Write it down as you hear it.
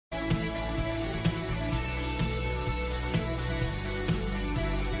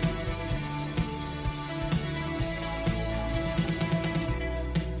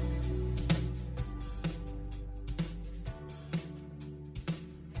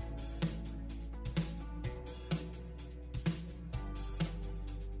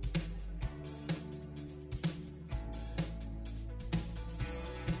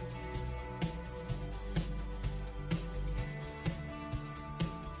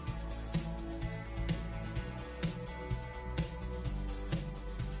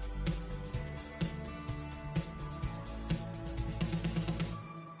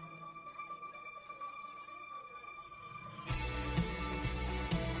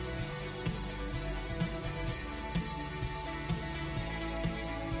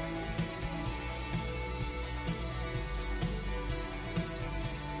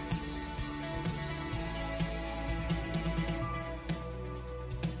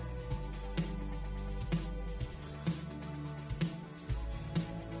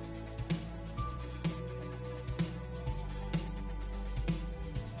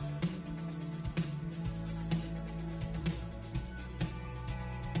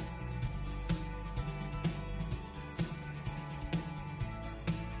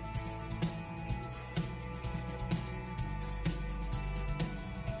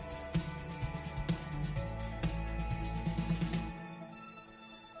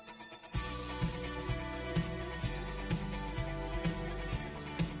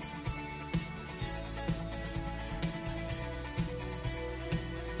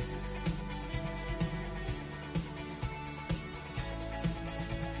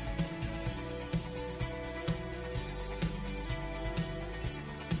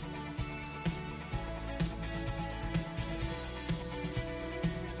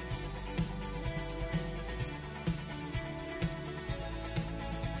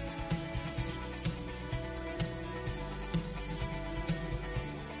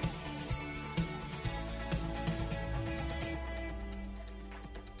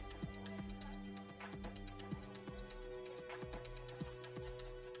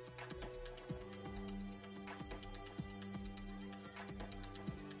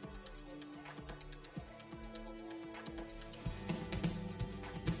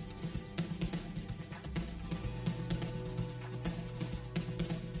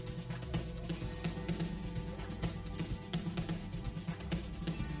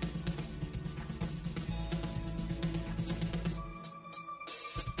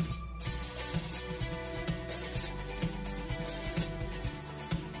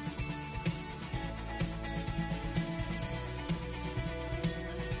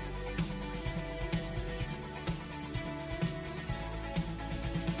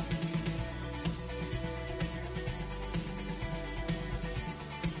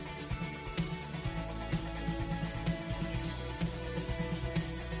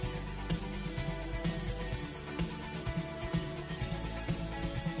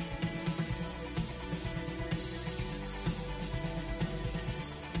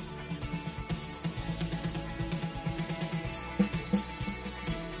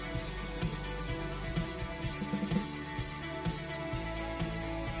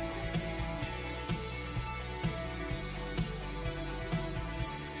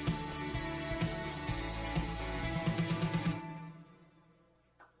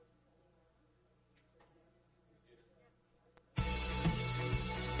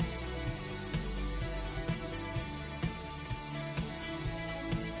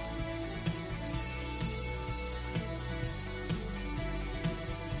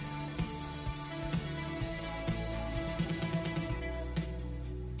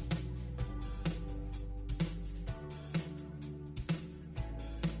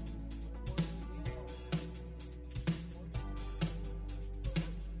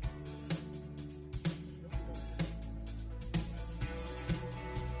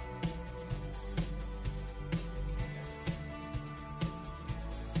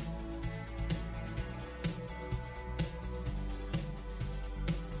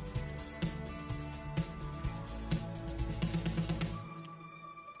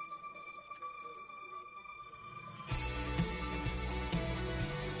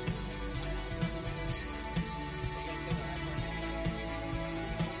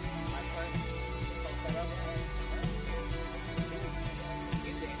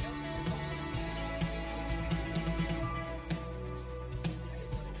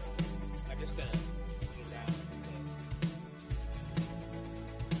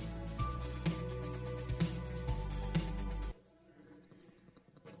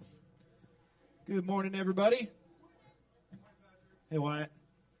Good morning, everybody. Hey, Wyatt.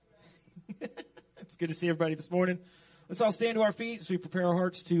 It's good to see everybody this morning. Let's all stand to our feet as we prepare our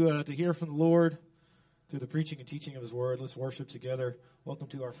hearts to hear from the Lord through the preaching and teaching of His Word. Let's worship together. Welcome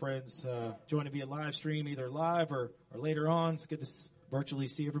to our friends joining via live stream, either live or later on. It's good to virtually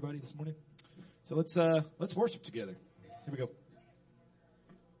see everybody this morning. So let's worship together. Here we go.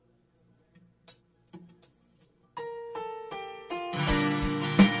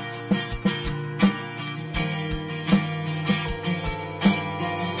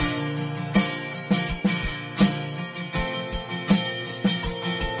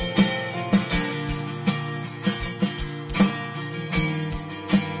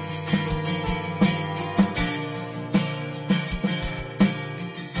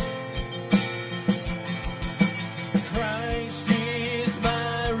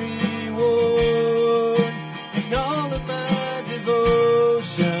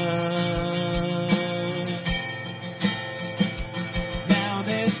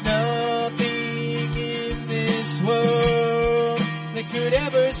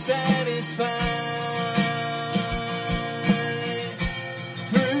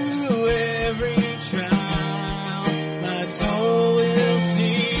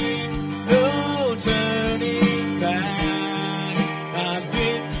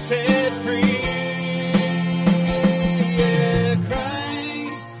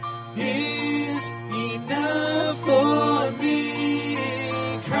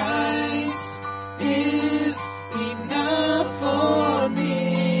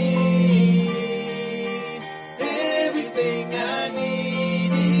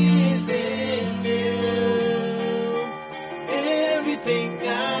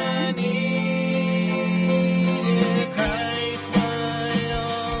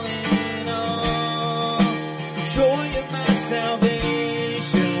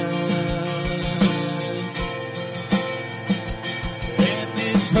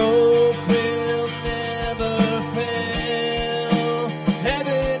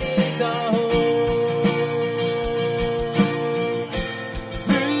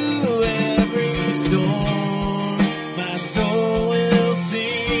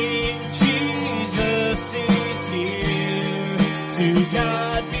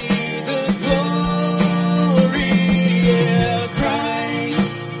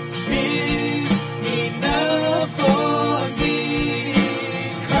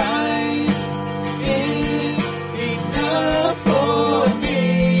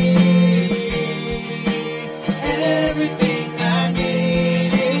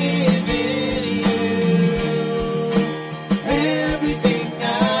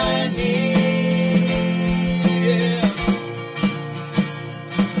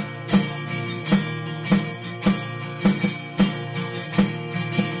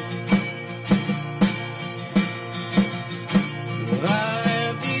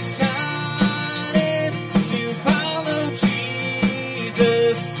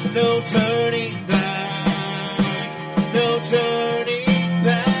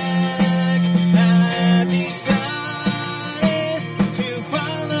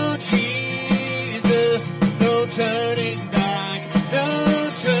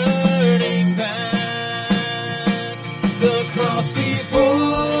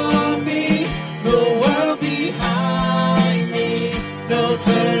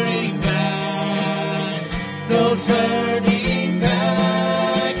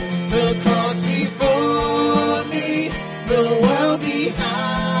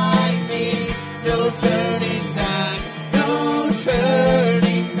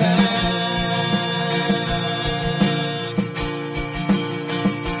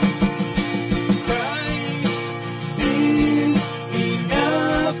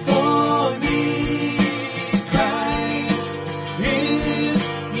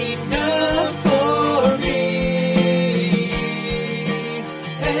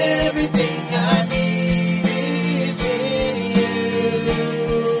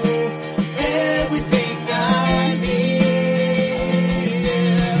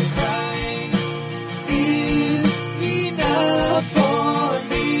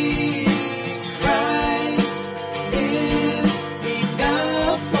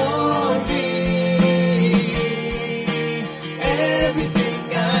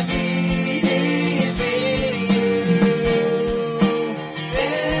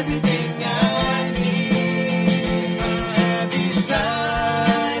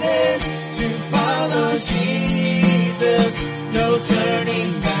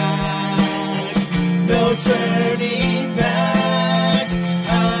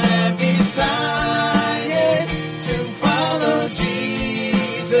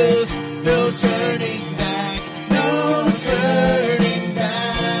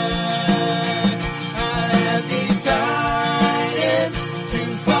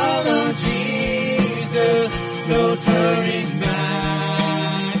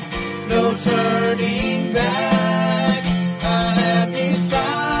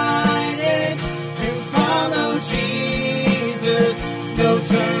 no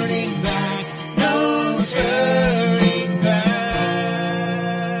turning back, no turning back.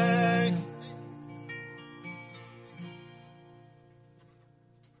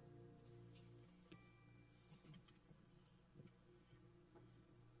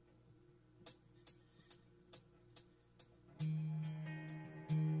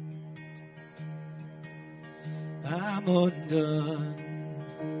 I'm undone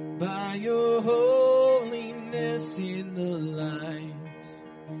by your holiness. In the light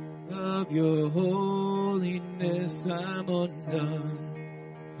of your holiness, I'm undone.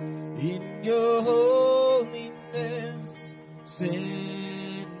 In your holiness,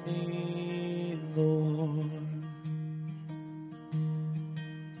 send me, Lord.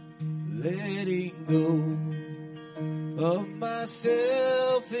 Letting go of my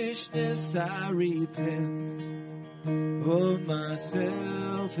selfishness, I repent. Of my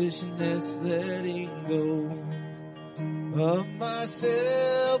selfishness, letting go of my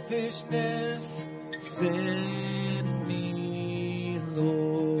selfishness, send me,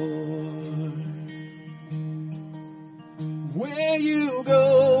 Lord. Where you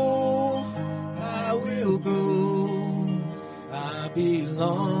go, I will go. I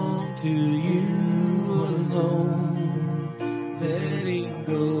belong to you alone. Letting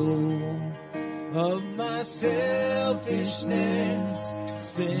go of my selfishness,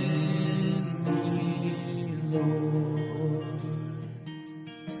 send me, Lord.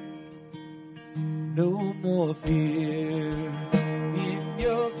 No more fear. In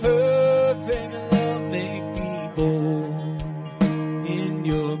your perfect love, make me bold. In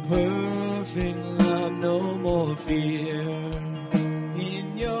your perfect love, no more fear.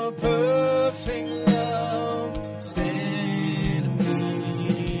 In your perfect love, send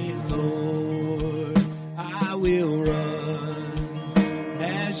me, Lord. I will run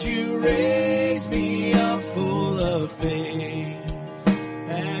as you raise me up, full of faith.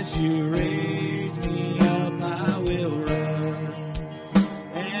 As you raise me up, I will run.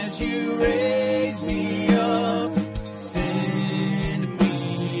 As you raise me up, send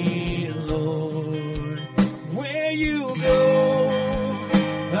me, Lord. Where you go,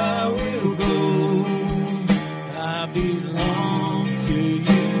 I will go. I belong to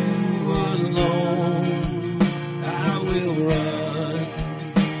you alone. I will run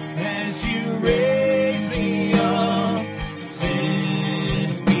as you raise me up,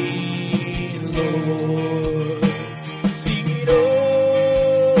 send me, Lord. Sing it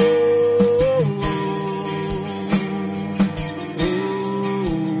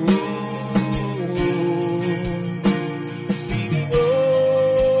sing it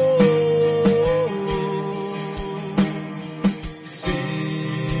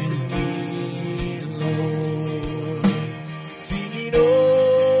send me, Lord. Sing it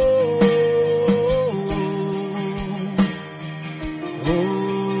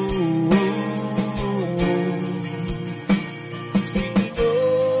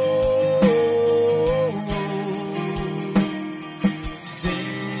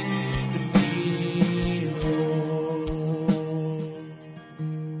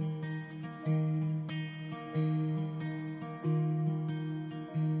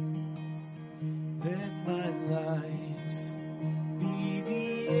Let my life be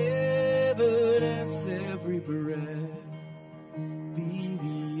the evidence, every breath be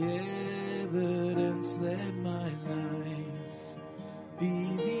the evidence. Let my life be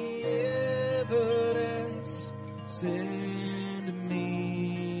the evidence. Send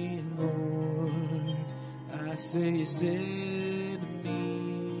me, Lord. I say, send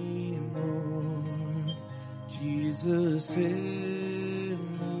me, Lord. Jesus, send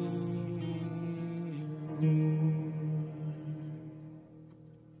me, Lord.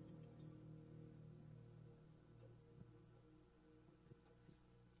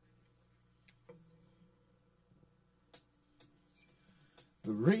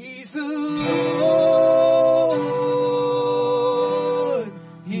 Praise the Lord,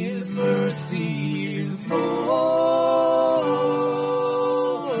 His mercy is more,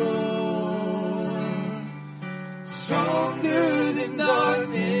 stronger than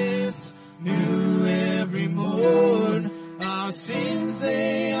darkness, new every morn. Our sins,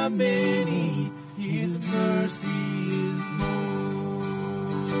 they are many, His mercy is more.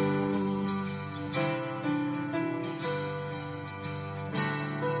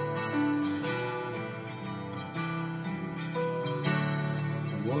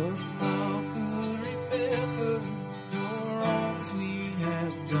 What thou could remember the wrongs we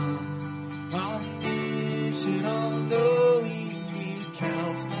have done. Omniscient, all-knowing, He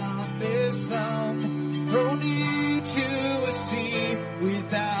counts not their sum. Thrown into a sea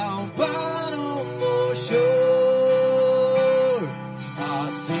without bottom or shore.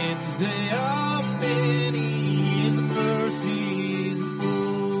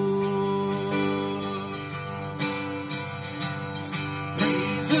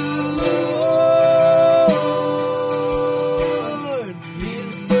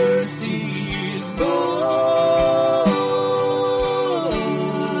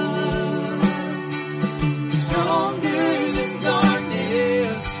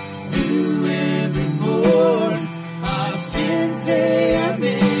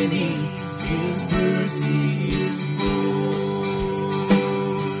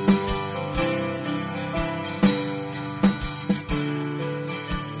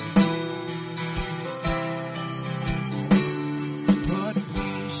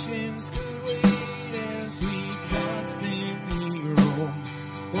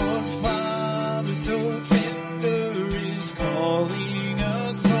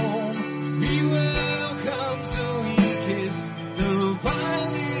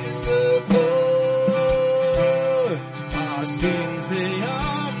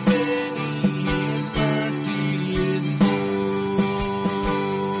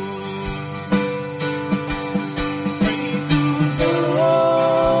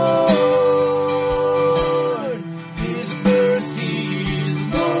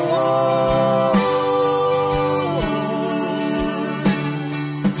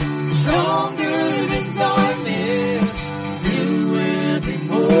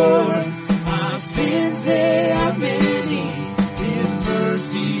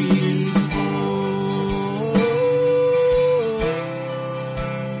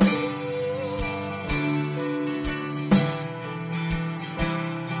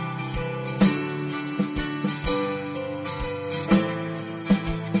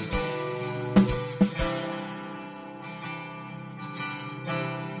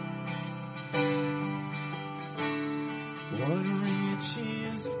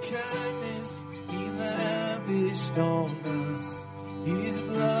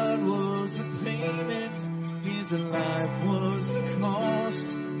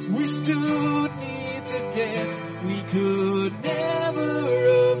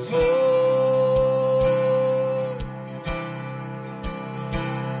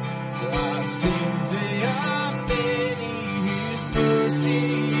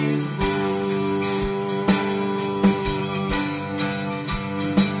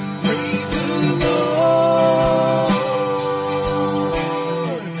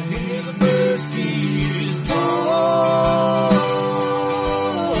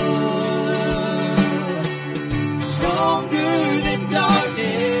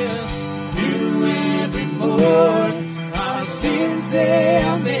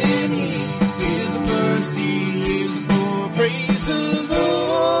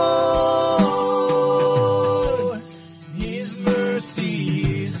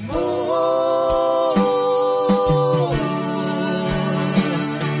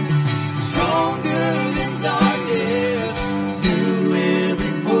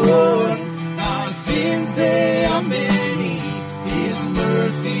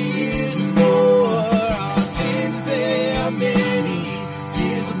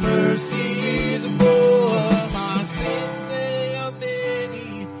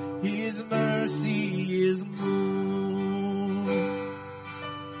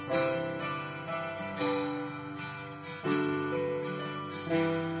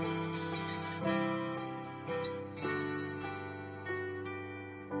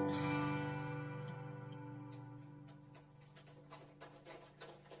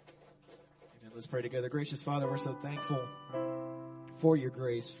 Let's pray together. Gracious Father, we're so thankful for your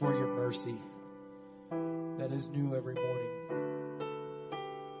grace, for your mercy that is new every morning.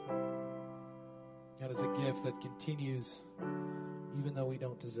 God, it's a gift that continues even though we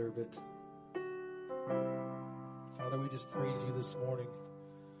don't deserve it. Father, we just praise you this morning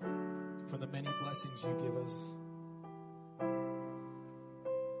for the many blessings you give us.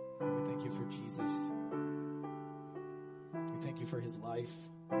 We thank you for Jesus. We thank you for his life,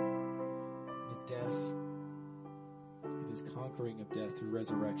 his death, and his conquering of death through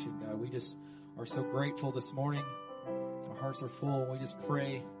resurrection. God, we just are so grateful this morning. Our hearts are full. We just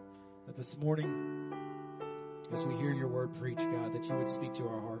pray that this morning, as we hear your word preached, God, that you would speak to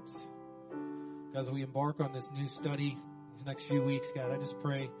our hearts. God, as we embark on this new study, these next few weeks, God, I just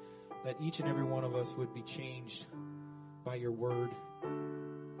pray that each and every one of us would be changed by your word.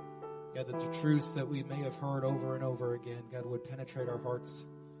 God, that the truths that we may have heard over and over again, God, would penetrate our hearts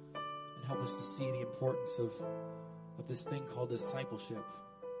and help us to see the importance of this thing called discipleship.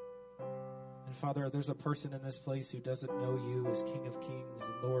 And Father, there's a person in this place who doesn't know you as King of Kings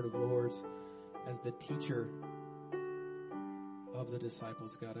and Lord of Lords, as the teacher of the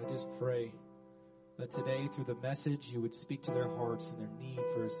disciples. God, I just pray that today through the message you would speak to their hearts and their need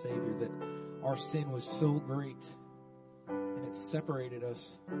for a Savior, that our sin was so great and it separated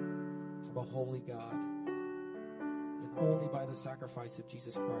us from a holy God. And only by the sacrifice of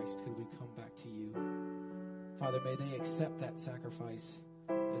Jesus Christ could we come back to you. Father, may they accept that sacrifice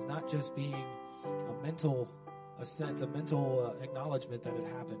as not just being a mental assent, a mental acknowledgement that it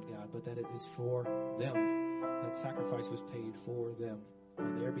happened, God, but that it is for them. That sacrifice was paid for them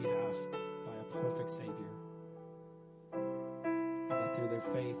on their behalf by a perfect Savior. And that through their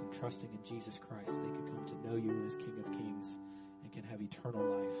faith and trusting in Jesus Christ, they could come to know you as King of Kings and can have eternal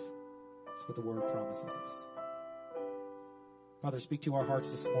life. That's what the Word promises us. Father, speak to our hearts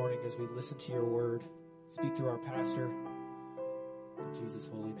this morning as we listen to your Word. Speak through our pastor. In Jesus'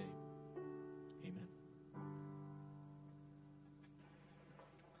 holy name. Amen.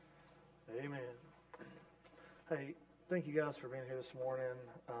 Amen. Hey, thank you guys for being here this morning.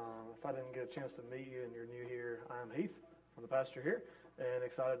 If I didn't get a chance to meet you and you're new here, I'm Heath. I'm the pastor here, and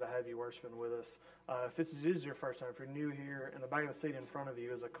excited to have you worshiping with us. If this is your first time, if you're new here, in the back of the seat in front of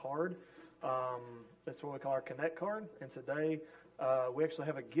you is a card. That's what we call our Connect card. And today, we actually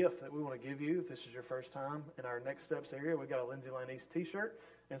have a gift that we want to give you if this is your first time. In our Next Steps area, we got a Lindsay East t-shirt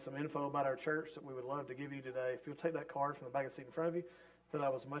and some info about our church that we would love to give you today. If you'll take that card from the back of the seat in front of you, fill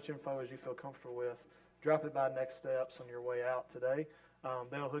out as much info as you feel comfortable with. Drop it by Next Steps on your way out today.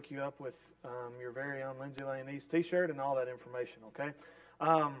 They'll hook you up with your very own Lindsay East t-shirt and all that information, okay?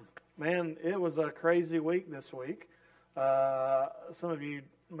 Man, it was a crazy week this week. Some of you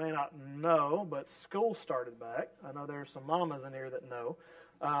may not know, but school started back. I know there's some mamas in here that know,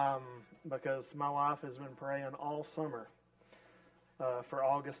 because my wife has been praying all summer for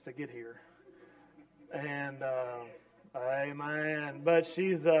August to get here. And amen. But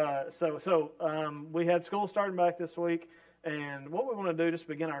she's we had school starting back this week, and what we want to do just to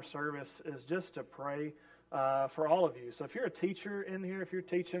begin our service is just to pray for all of you. So if you're a teacher in here, if you're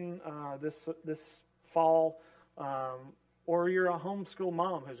teaching this fall, or you're a homeschool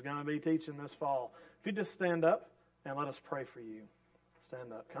mom who's going to be teaching this fall, if you just stand up and let us pray for you.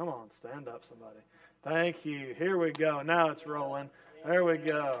 Stand up. Come on, stand up, somebody. Thank you. Here we go. Now it's rolling. There we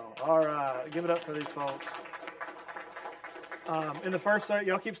go. All right. Give it up for these folks. In the first set,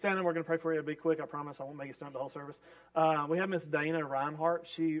 y'all keep standing. We're going to pray for you. It'll be quick. I promise I won't make you stand the whole service. We have Miss Dana Reinhardt.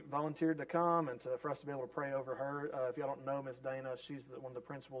 She volunteered to come and for us to be able to pray over her. If y'all don't know Miss Dana, she's one of the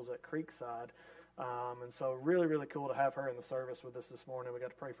principals at Creekside. And so really, really cool to have her in the service with us this morning. We got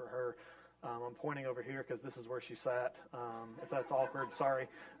to pray for her. I'm pointing over here because this is where she sat. If that's awkward, sorry.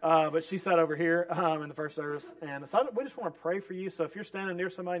 But she sat over here in the first service. And so we just want to pray for you. So if you're standing near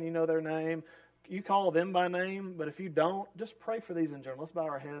somebody and you know their name, you call them by name. But if you don't, just pray for these in general. Let's bow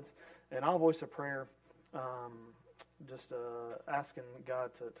our heads. And I'll voice a prayer, just asking God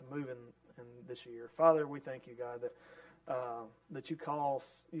to move in this year. Father, we thank you, God, that you call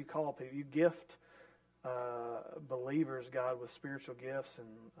people, you gift believers, God, with spiritual gifts, and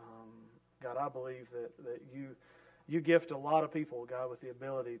God, I believe that you gift a lot of people, God, with the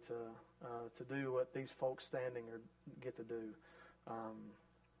ability to do what these folks standing get to do.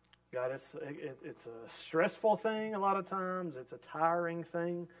 God, it's a stressful thing a lot of times. It's a tiring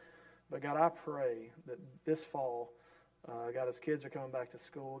thing, but God, I pray that this fall, God, as kids are coming back to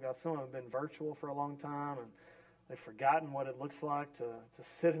school, God, some of them have been virtual for a long time, and they've forgotten what it looks like to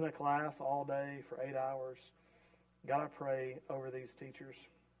sit in a class all day for 8 hours. God, I pray over these teachers,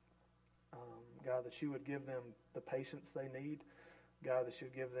 God, that you would give them the patience they need. God, that you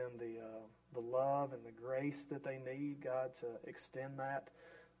would give them the love and the grace that they need, God, to extend that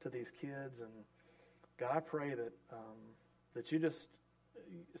to these kids. And God, I pray that you just,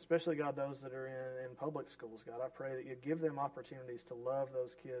 especially, God, those that are in public schools, God, I pray that you give them opportunities to love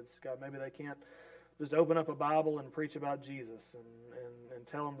those kids. God, maybe they can't just open up a Bible and preach about Jesus and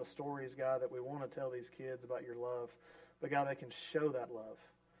tell them the stories, God, that we want to tell these kids about your love. But, God, they can show that love.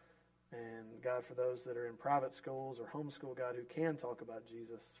 And, God, for those that are in private schools or homeschool, God, who can talk about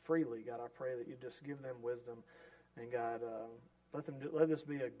Jesus freely, God, I pray that you just give them wisdom. And, God, let this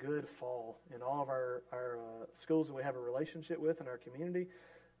be a good fall in all of our schools that we have a relationship with in our community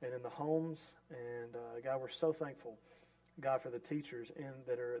and in the homes. And, God, we're so thankful, God, for the teachers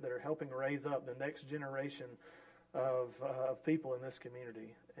that are helping raise up the next generation of people in this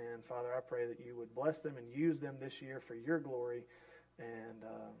community. And, Father, I pray that you would bless them and use them this year for your glory. And,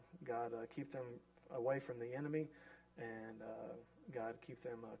 God, keep them away from the enemy. And, God, keep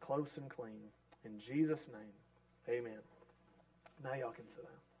them close and clean. In Jesus' name, amen. Now y'all can sit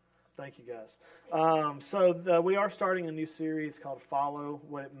down. Thank you, guys. We are starting a new series called Follow,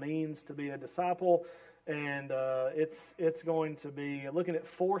 what it means to be a disciple. And it's going to be looking at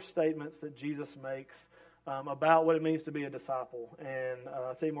 4 statements that Jesus makes about what it means to be a disciple. And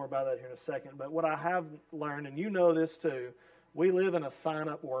I'll tell you more about that here in a second. But what I have learned, and you know this too, we live in a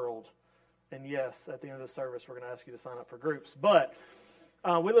sign-up world. And yes, at the end of the service, we're going to ask you to sign up for groups. But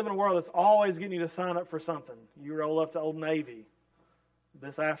we live in a world that's always getting you to sign up for something. You roll up to Old Navy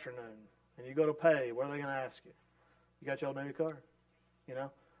this afternoon, and you go to pay. What are they going to ask you? You got your Old Navy card? You know,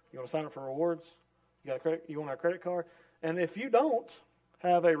 you want to sign up for rewards? You want a credit card? And if you don't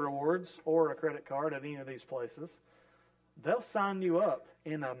have a rewards or a credit card at any of these places, they'll sign you up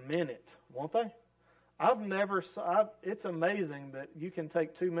in a minute, won't they? It's amazing that you can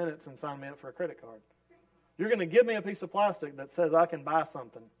take 2 minutes and sign me up for a credit card. You're going to give me a piece of plastic that says I can buy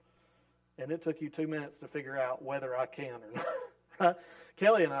something, and it took you 2 minutes to figure out whether I can or not. Right?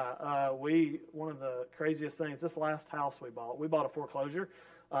 Kelly and I, one of the craziest things, this last house we bought a foreclosure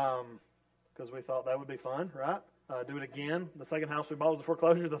because we thought that would be fun, right? Do it again. The second house we bought was a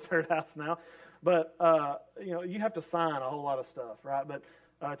foreclosure, the third house now. But, you have to sign a whole lot of stuff, right? But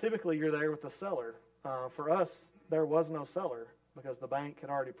typically you're there with the seller. For us, there was no seller because the bank had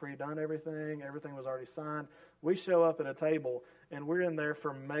already pre-done everything. Everything was already signed. We show up at a table, and we're in there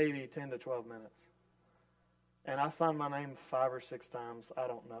for maybe 10 to 12 minutes. And I signed my name 5 or 6 times. I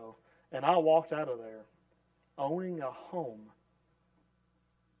don't know. And I walked out of there owning a home.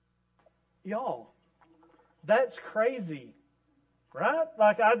 Y'all, that's crazy, right?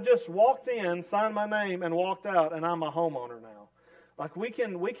 Like I just walked in, signed my name, and walked out, and I'm a homeowner now. Like we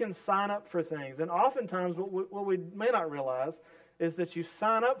can sign up for things. And oftentimes what we may not realize is that you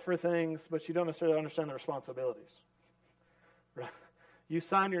sign up for things, but you don't necessarily understand the responsibilities. Right? You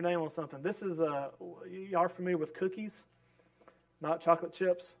sign your name on something. This is, you are familiar with cookies, not chocolate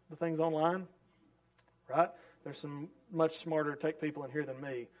chips, the things online, right? There's some much smarter tech people in here than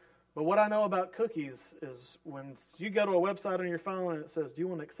me. But what I know about cookies is when you go to a website on your phone and it says, do you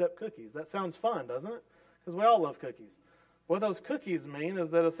want to accept cookies? That sounds fun, doesn't it? Because we all love cookies. What those cookies mean is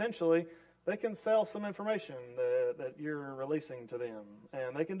that essentially they can sell some information that you're releasing to them.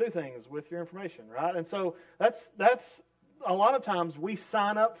 And they can do things with your information, right? And so that's a lot of times we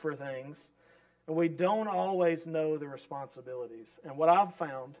sign up for things and we don't always know the responsibilities. And what I've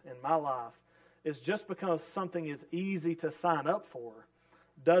found in my life is just because something is easy to sign up for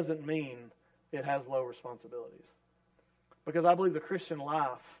doesn't mean it has low responsibilities. Because I believe the Christian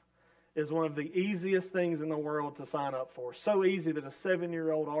life is one of the easiest things in the world to sign up for. So easy that a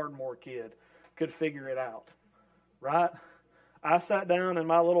 7-year-old Ardmore kid could figure it out. Right? I sat down in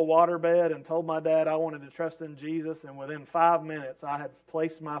my little waterbed and told my dad I wanted to trust in Jesus, and within 5 minutes I had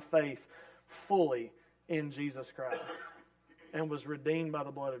placed my faith fully in Jesus Christ and was redeemed by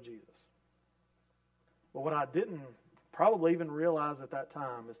the blood of Jesus. But what I didn't probably even realize at that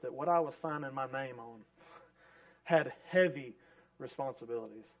time is that what I was signing my name on had heavy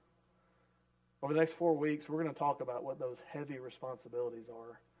responsibilities. Over the next 4 weeks, we're going to talk about what those heavy responsibilities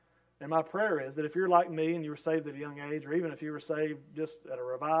are. And my prayer is that if you're like me and you were saved at a young age, or even if you were saved just at a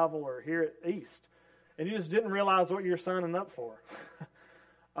revival or here at East, and you just didn't realize what you're signing up for,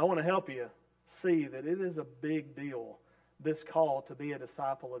 I want to help you see that it is a big deal, this call to be a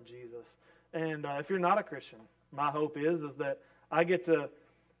disciple of Jesus. And if you're not a Christian, my hope is that I get to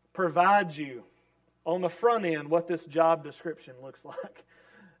provide you on the front end what this job description looks like.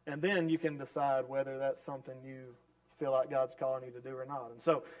 And then you can decide whether that's something you feel like God's calling you to do or not. And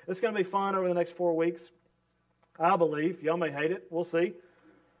so it's going to be fun over the next 4 weeks. I believe. Y'all may hate it. We'll see.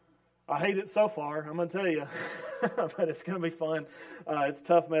 I hate it so far, I'm going to tell you. But it's going to be fun. It's a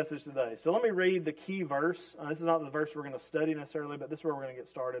tough message today. So let me read the key verse. This is not the verse we're going to study necessarily, but this is where we're going to get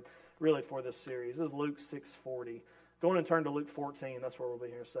started really for this series. This is Luke 6:40. Go on and turn to Luke 14. That's where we'll be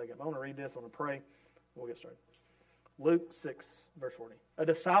here in a second. I want to read this. I want to pray. We'll get started. Luke 6, verse 40. A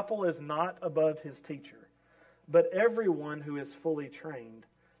disciple is not above his teacher, but everyone who is fully trained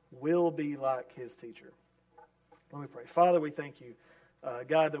will be like his teacher. Let me pray. Father, we thank you,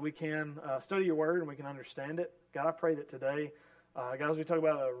 God, that we can study your word and we can understand it. God, I pray that today, God, as we talk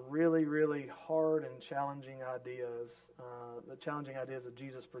about really, really hard and challenging ideas, the challenging ideas that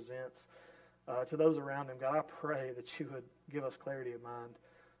Jesus presents to those around him, God, I pray that you would give us clarity of mind.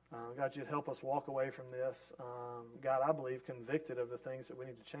 God, you'd help us walk away from this. God, I believe convicted of the things that we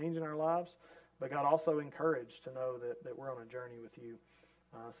need to change in our lives, but God, also encouraged to know that we're on a journey with you.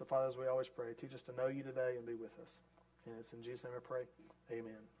 So, Father, as we always pray, teach us to know you today and be with us. And it's in Jesus' name I pray.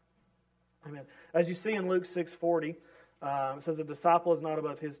 Amen. Amen. As you see in Luke 6:40, it says a disciple is not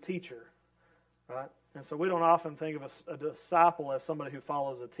above his teacher. Right? And so we don't often think of a disciple as somebody who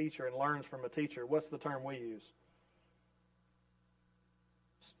follows a teacher and learns from a teacher. What's the term we use?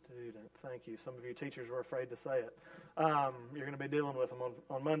 Student. Thank you. Some of you teachers were afraid to say it. You're going to be dealing with them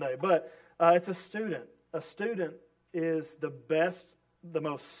on Monday. But it's a student. a student is the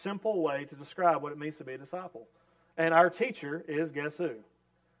most simple way to describe what it means to be a disciple. And our teacher is, guess who?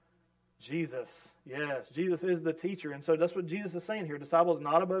 Jesus. Yes, Jesus is the teacher. And so that's what Jesus is saying here. Disciple is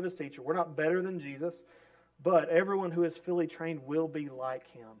not above his teacher. We're not better than Jesus, but everyone who is fully trained will be like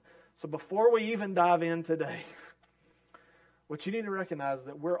him. So before we even dive in today, what you need to recognize is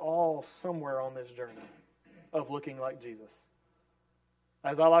that we're all somewhere on this journey of looking like Jesus.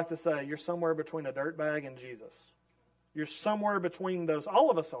 As I like to say, you're somewhere between a dirtbag and Jesus. You're somewhere between those. All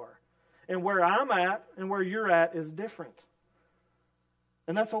of us are. And where I'm at and where you're at is different.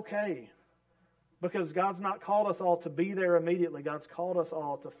 And that's okay. Because God's not called us all to be there immediately. God's called us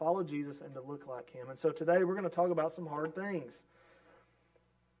all to follow Jesus and to look like him. And so today we're going to talk about some hard things.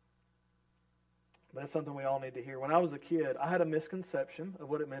 But it's something we all need to hear. When I was a kid, I had a misconception of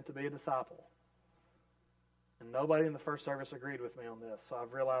what it meant to be a disciple. And nobody in the first service agreed with me on this. So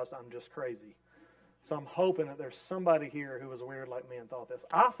I've realized I'm just crazy. So I'm hoping that there's somebody here who was weird like me and thought this.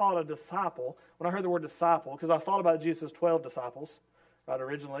 I thought a disciple, when I heard the word disciple, because I thought about Jesus' 12 disciples, right,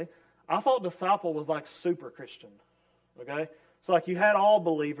 originally, I thought disciple was like super Christian, okay? So like you had all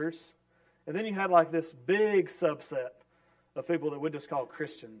believers, and then you had like this big subset of people that we just call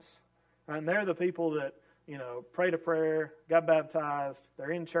Christians. Right? And they're the people that, prayed a prayer, got baptized,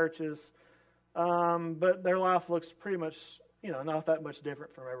 they're in churches, but their life looks pretty much, not that much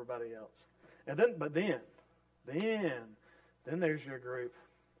different from everybody else. And then there's your group,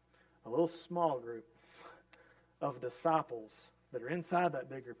 a little small group of disciples that are inside that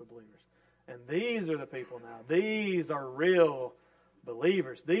big group of believers. And these are the people now. These are real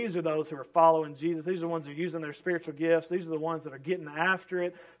believers. These are those who are following Jesus. These are the ones who are using their spiritual gifts. These are the ones that are getting after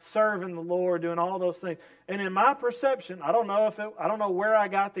it, serving the Lord, doing all those things. And in my perception, I don't know where I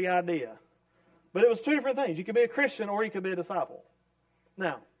got the idea, but it was two different things. You could be a Christian or you could be a disciple.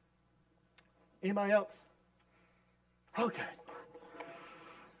 Now, anybody else? Okay.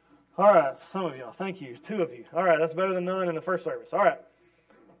 All right, some of y'all. Thank you. 2 of you. All right, that's better than none in the first service. All right.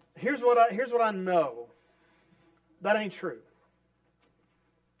 Here's what I know. That ain't true.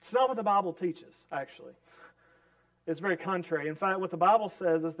 It's not what the Bible teaches, actually. It's very contrary. In fact, what the Bible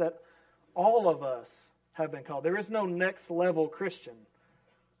says is that all of us have been called. There is no next level Christian.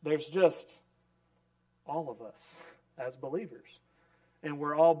 There's just all of us as believers. And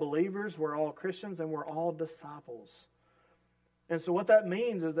we're all believers, we're all Christians, and we're all disciples. And so what that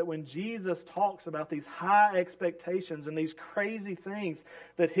means is that when Jesus talks about these high expectations and these crazy things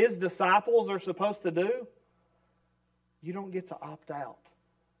that his disciples are supposed to do, you don't get to opt out.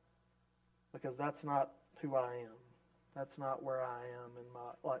 Because that's not who I am. That's not where I am in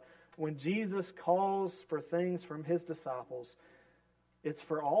my life. When Jesus calls for things from his disciples, it's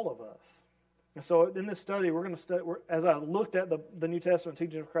for all of us. And so in this study, we're going to study, as I looked at the New Testament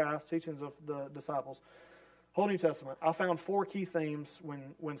teachings of Christ, teachings of the disciples, whole New Testament, I found 4 key themes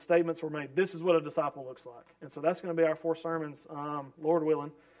when statements were made. This is what a disciple looks like. And so that's going to be our 4 sermons, Lord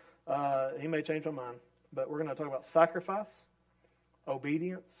willing. He may change my mind. But we're going to talk about sacrifice,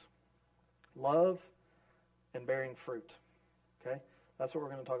 obedience, love, and bearing fruit. Okay? That's what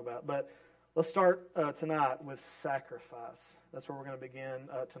we're going to talk about. But let's start tonight with sacrifice. That's where we're going to begin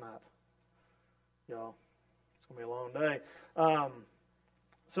tonight. Y'all, it's going to be a long day.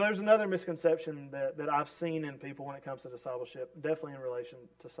 So there's another misconception that I've seen in people when it comes to discipleship, definitely in relation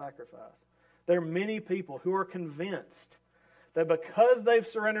to sacrifice. There are many people who are convinced that because they've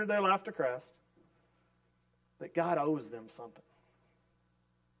surrendered their life to Christ, that God owes them something.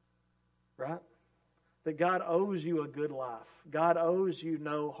 Right? That God owes you a good life. God owes you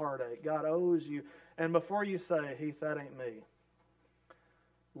no heartache. God owes you. And before you say, Heath, that ain't me,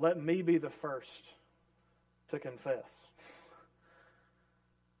 let me be the first to confess.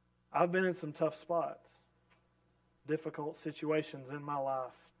 I've been in some tough spots, difficult situations in my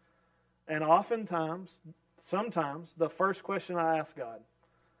life. And sometimes, the first question I ask God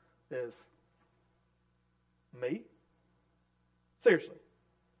is, me? Seriously.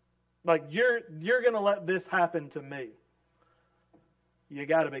 Like, you're going to let this happen to me? You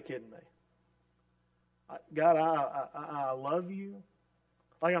got to be kidding me. God, I love you.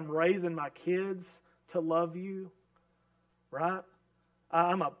 Like I'm raising my kids to love you. Right?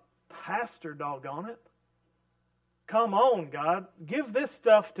 I'm a pastor, doggone it. Come on, God. Give this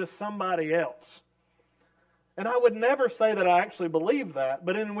stuff to somebody else. And I would never say that I actually believe that.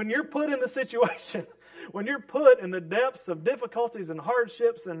 But when you're put in the situation, when you're put in the depths of difficulties and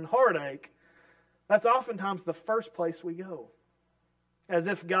hardships and heartache, that's oftentimes the first place we go. As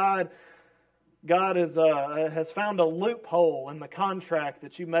if God has found a loophole in the contract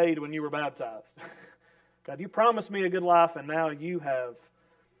that you made when you were baptized. God, you promised me a good life, and now you have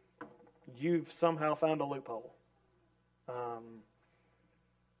you've somehow found a loophole.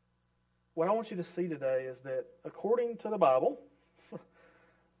 What I want you to see today is that according to the Bible,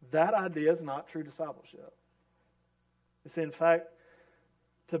 that idea is not true discipleship. You see, in fact,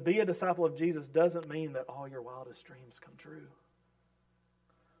 to be a disciple of Jesus doesn't mean that all your wildest dreams come true.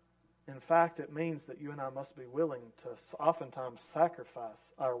 In fact, it means that you and I must be willing to oftentimes sacrifice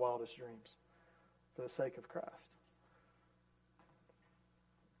our wildest dreams for the sake of Christ.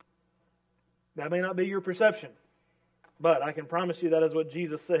 That may not be your perception, but I can promise you that is what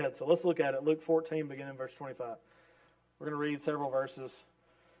Jesus said. So let's look at it. Luke 14, beginning in verse 25. We're going to read several verses.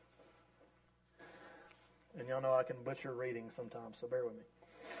 And y'all know I can butcher reading sometimes, so bear with me.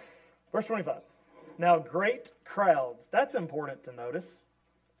 Verse 25. Now great crowds. That's important to notice.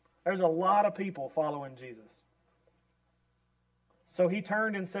 There's a lot of people following Jesus. So he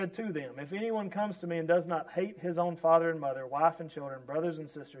turned and said to them, if anyone comes to me and does not hate his own father and mother, wife and children, brothers and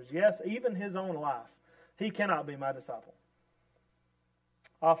sisters, yes, even his own life, he cannot be my disciple.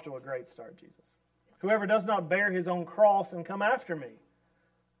 Off to a great start, Jesus. Whoever does not bear his own cross and come after me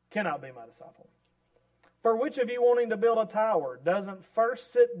cannot be my disciple. For which of you wanting to build a tower doesn't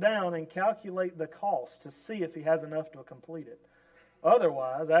first sit down and calculate the cost to see if he has enough to complete it?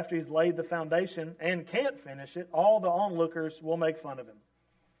 Otherwise, after he's laid the foundation and can't finish it, all the onlookers will make fun of him,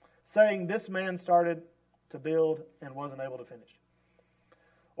 saying, this man started to build and wasn't able to finish.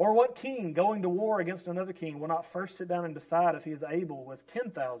 Or what king going to war against another king will not first sit down and decide if he is able with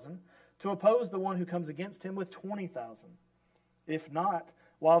 10,000 to oppose the one who comes against him with 20,000? If not,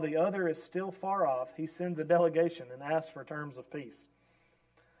 while the other is still far off, he sends a delegation and asks for terms of peace.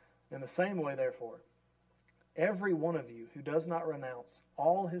 In the same way, therefore, every one of you who does not renounce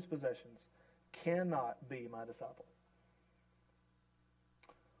all his possessions cannot be my disciple.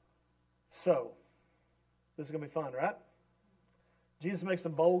 So, this is going to be fun, right? Jesus makes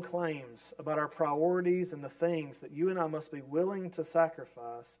some bold claims about our priorities and the things that you and I must be willing to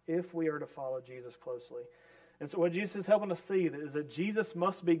sacrifice if we are to follow Jesus closely. And so what Jesus is helping us see is that Jesus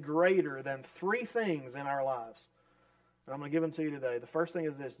must be greater than three things in our lives. And I'm going to give them to you today. The first thing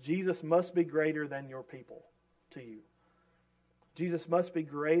is this: Jesus must be greater than your people to you. Jesus must be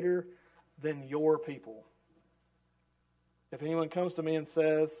greater than your people. If anyone comes to me and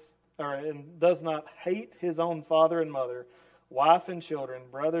says, and does not hate his own father and mother, wife and children,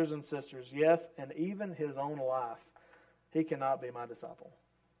 brothers and sisters, yes, and even his own life, he cannot be my disciple.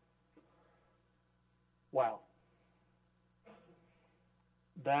 Wow.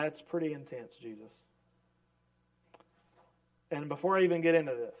 That's pretty intense, Jesus. And before I even get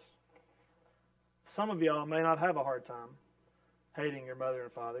into this, some of y'all may not have a hard time hating your mother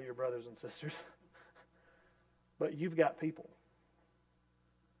and father, your brothers and sisters, but you've got people.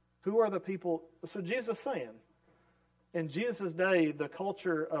 Who are the people? So Jesus is saying, in Jesus' day, the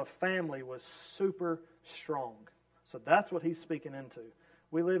culture of family was super strong. So that's what he's speaking into.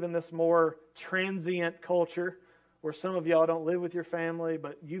 We live in this more transient culture where some of y'all don't live with your family,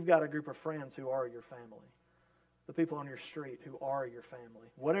 but you've got a group of friends who are your family. The people on your street who are your family.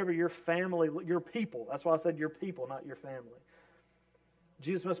 Whatever your family, your people. That's why I said your people, not your family.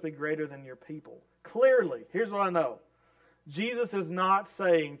 Jesus must be greater than your people. Clearly, here's what I know. Jesus is not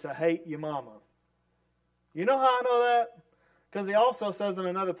saying to hate your mama. You know how I know that? Because he also says in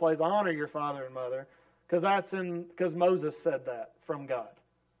another place, honor your father and mother, because Moses said that from God.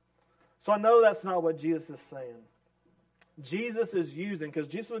 So I know that's not what Jesus is saying. Jesus is using, because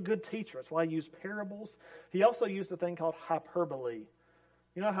Jesus was a good teacher, that's why he used parables. He also used a thing called hyperbole.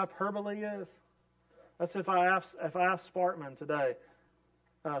 You know what hyperbole is? That's if I ask Sparkman today.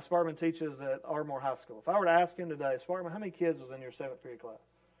 Sparkman teaches at Ardmore High School. If I were to ask him today, Sparkman, how many kids was in your 7th period class?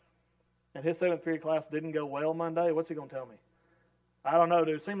 And his 7th period class didn't go well Monday, what's he going to tell me? I don't know,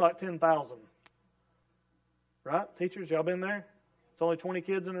 dude. It seemed like 10,000. Right? Teachers, y'all been there? It's only 20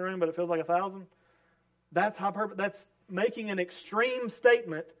 kids in the room, but it feels like 1,000. That's hyperbole. That's making an extreme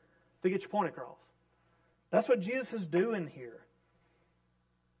statement to get your point across. That's what Jesus is doing here.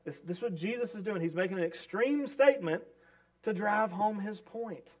 This is what Jesus is doing. He's making an extreme statement to drive home his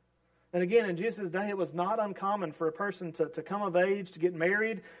point. And again, in Jesus' day, it was not uncommon for a person to come of age, to get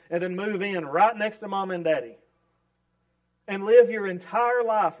married, and then move in right next to mom and daddy. And live your entire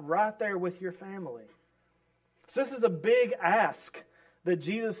life right there with your family. So this is a big ask that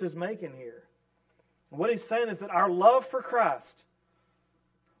Jesus is making here. And what he's saying is that our love for Christ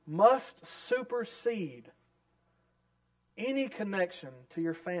must supersede any connection to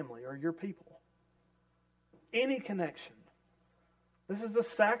your family or your people. Any connection. This is the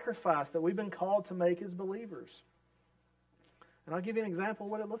sacrifice that we've been called to make as believers. And I'll give you an example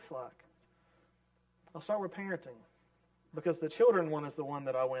of what it looks like. I'll start with parenting, because the children one is the one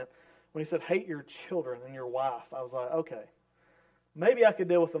that I went, when he said, hate your children and your wife, I was like, okay, maybe I could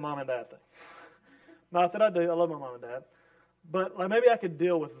deal with the mom and dad thing. Not that I do. I love my mom and dad. But like, maybe I could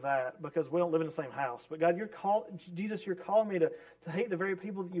deal with that because we don't live in the same house. But God, Jesus, you're calling me to hate the very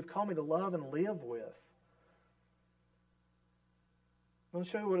people that you've called me to love and live with. Let me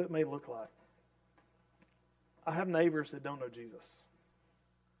show you what it may look like. I have neighbors that don't know Jesus.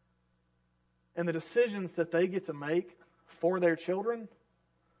 And the decisions that they get to make for their children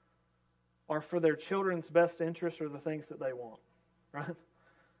are for their children's best interest or the things that they want. Right?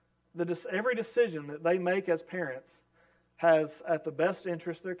 Every decision that they make as parents has at the best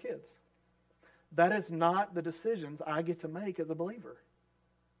interest their kids. That is not the decisions I get to make as a believer.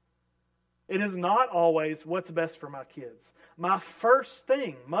 It is not always what's best for my kids. My first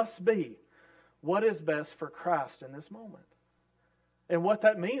thing must be what is best for Christ in this moment. And what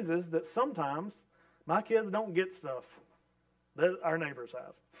that means is that sometimes my kids don't get stuff that our neighbors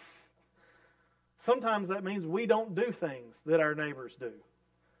have. Sometimes that means we don't do things that our neighbors do.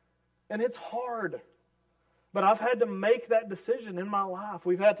 And it's hard. But I've had to make that decision in my life.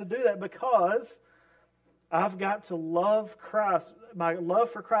 We've had to do that because I've got to love Christ. My love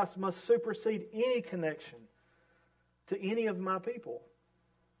for Christ must supersede any connection to any of my people.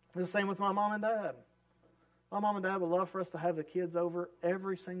 It's the same with my mom and dad. My mom and dad would love for us to have the kids over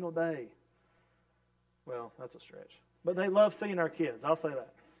every single day. Well, that's a stretch. But they love seeing our kids. I'll say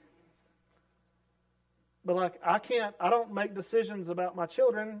that. But I don't make decisions about my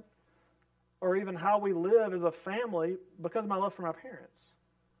children or even how we live as a family because of my love for my parents.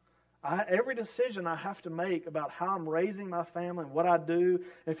 Every decision I have to make about how I'm raising my family and what I do,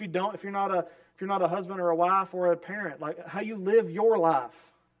 and if you're not a husband or a wife or a parent, like how you live your life,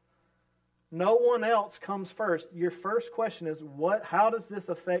 no one else comes first. Your first question is, how does this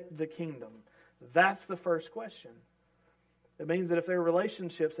affect the kingdom? That's the first question. It means that if there are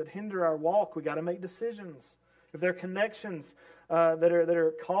relationships that hinder our walk, we got to make decisions. If there are connections that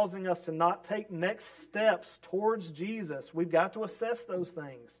are causing us to not take next steps towards Jesus, we've got to assess those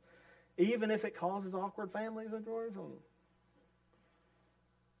things, even if it causes awkward family situations.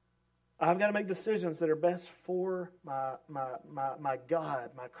 I've got to make decisions that are best for my God,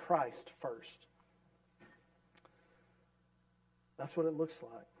 my Christ first. That's what it looks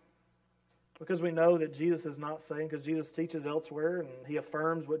like. Because we know that Jesus is not saying, because Jesus teaches elsewhere, and he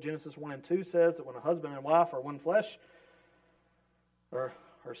affirms what Genesis 1 and 2 says, that when a husband and wife are one flesh, or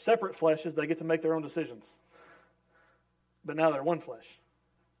separate fleshes, they get to make their own decisions. But now they're one flesh.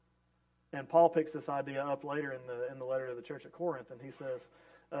 And Paul picks this idea up later in the letter to the church at Corinth, and he says,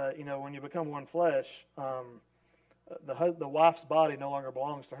 when you become one flesh, the wife's body no longer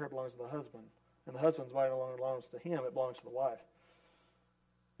belongs to her, it belongs to the husband. And the husband's body no longer belongs to him, it belongs to the wife.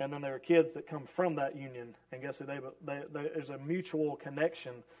 And then there are kids that come from that union, and guess who? There's a mutual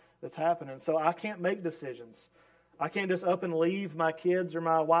connection that's happening. So I can't make decisions. I can't just up and leave my kids or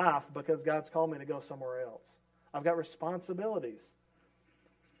my wife because God's called me to go somewhere else. I've got responsibilities.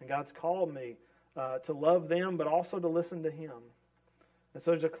 And God's called me to love them, but also to listen to Him. And so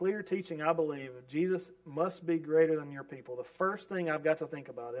there's a clear teaching, I believe, Jesus must be greater than your people. The first thing I've got to think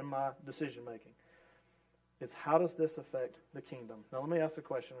about in my decision making is, how does this affect the kingdom? Now let me ask the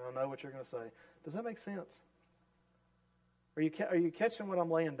question, and I know what you're going to say. Does that make sense? Are you catching what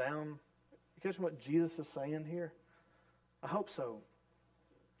I'm laying down? Are you catching what Jesus is saying here? I hope so.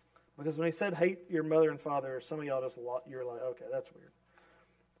 Because when he said hate your mother and father, some of y'all you're like, okay, that's weird.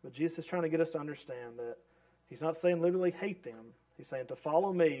 But Jesus is trying to get us to understand that he's not saying literally hate them. He's saying to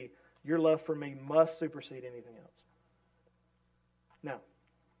follow me, your love for me must supersede anything else. Now,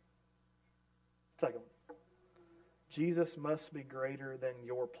 second one. Jesus must be greater than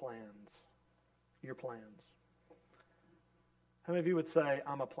your plans. Your plans. How many of you would say,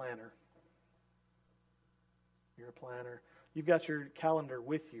 I'm a planner? You're a planner. You've got your calendar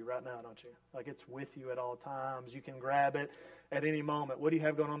with you right now, don't you? Like it's with you at all times. You can grab it at any moment. What do you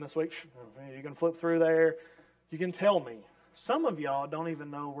have going on this week? You can flip through there. You can tell me. Some of y'all don't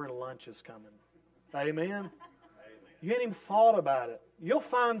even know where lunch is coming. Amen? You ain't even thought about it. You'll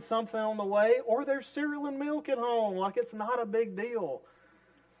find something on the way, or there's cereal and milk at home. Like it's not a big deal.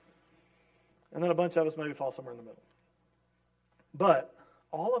 And then a bunch of us maybe fall somewhere in the middle. But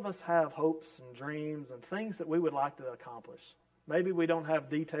all of us have hopes and dreams and things that we would like to accomplish. Maybe we don't have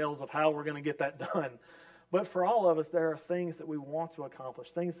details of how we're going to get that done. But for all of us, there are things that we want to accomplish,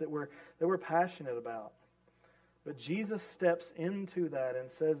 things that we're passionate about. But Jesus steps into that and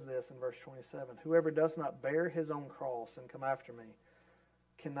says this in verse 27, whoever does not bear his own cross and come after me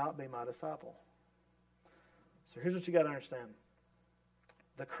cannot be my disciple. So here's what you got to understand.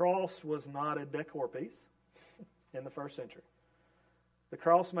 The cross was not a decor piece in the first century. The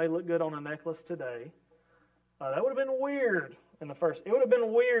cross may look good on a necklace today. That would have been weird in the first. It would have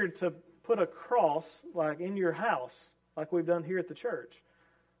been weird to put a cross like in your house, like we've done here at the church.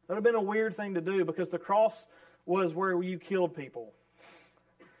 That would have been a weird thing to do because the cross was where you killed people.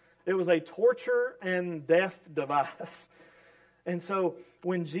 It was a torture and death device. And so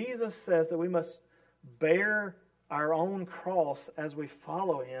when Jesus says that we must bear our own cross as we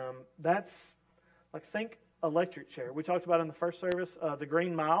follow Him, that's like, think electric chair. We talked about in the first service, the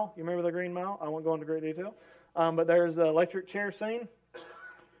Green Mile. You remember the Green Mile? I won't go into great detail. But there's the electric chair scene,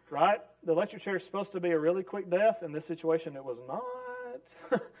 right? The electric chair is supposed to be a really quick death. In this situation, it was not.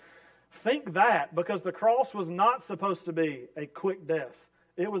 Think that, because the cross was not supposed to be a quick death.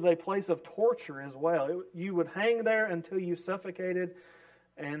 It was a place of torture as well. You would hang there until you suffocated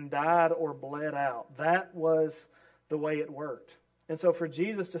and died or bled out. That was the way it worked. And so for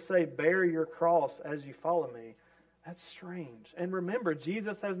Jesus to say, bear your cross as you follow me, that's strange. And remember,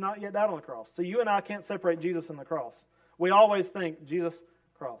 Jesus has not yet died on the cross. So you and I can't separate Jesus and the cross. We always think, Jesus,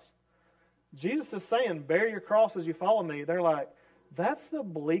 cross. Jesus is saying, bear your cross as you follow me. They're like, that's the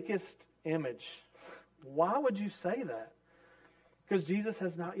bleakest image. Why would you say that? Because Jesus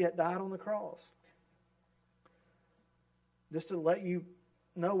has not yet died on the cross. Just to let you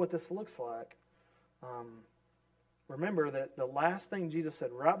know what this looks like, remember that the last thing Jesus said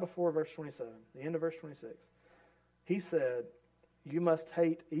right before verse 27, the end of verse 26, He said, you must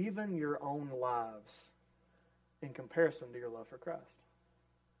hate even your own lives in comparison to your love for Christ.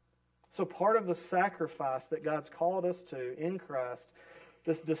 So part of the sacrifice that God's called us to in Christ,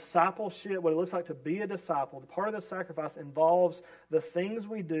 this discipleship, what it looks like to be a disciple, part of the sacrifice involves the things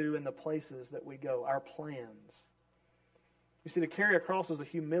we do and the places that we go, our plans. You see, to carry a cross is a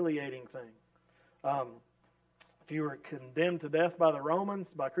humiliating thing. If you were condemned to death by the Romans,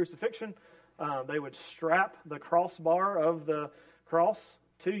 by crucifixion, they would strap the crossbar of the cross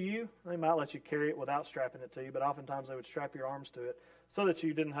to you. They might let you carry it without strapping it to you, but oftentimes they would strap your arms to it so that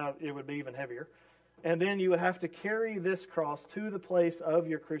you didn't have, it would be even heavier. And then you would have to carry this cross to the place of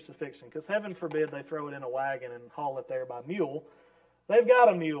your crucifixion, because heaven forbid they throw it in a wagon and haul it there by mule. They've got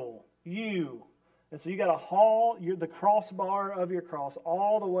a mule, you. And so you got to haul the crossbar of your cross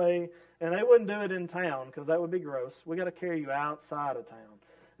all the way, and they wouldn't do it in town because that would be gross. We got to carry you outside of town.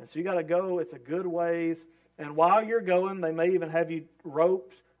 And so you got to go, it's a good ways, and while you're going, they may even have you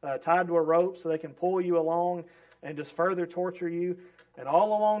roped, tied to a rope so they can pull you along and just further torture you. And all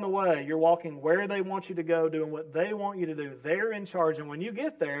along the way, you're walking where they want you to go, doing what they want you to do. They're in charge. And when you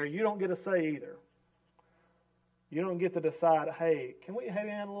get there, you don't get a say either. You don't get to decide, hey, can we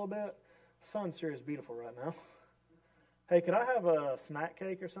hang out a little bit? The sun sure is beautiful right now. Hey, can I have a snack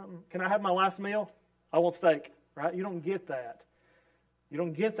cake or something? Can I have my last meal? I want steak, right? You don't get that. You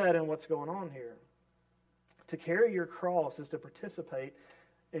don't get that in what's going on here. To carry your cross is to participate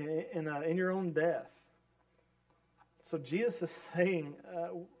in your own death. So Jesus is saying,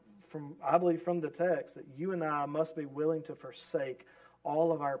 I believe from the text, that you and I must be willing to forsake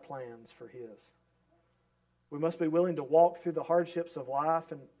all of our plans for His. We must be willing to walk through the hardships of life,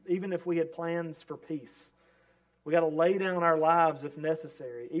 and even if we had plans for peace. We got to lay down our lives if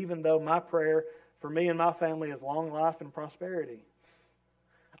necessary, even though my prayer for me and my family is long life and prosperity.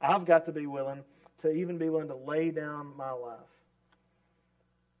 I've got to be willing to lay down my life.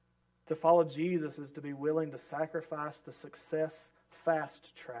 To follow Jesus is to be willing to sacrifice the success fast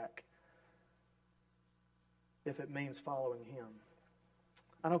track if it means following Him.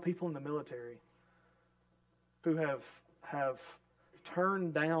 I know people in the military who have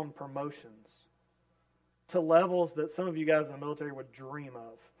turned down promotions to levels that some of you guys in the military would dream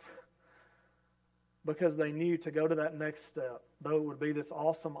of, because they knew to go to that next step, though it would be this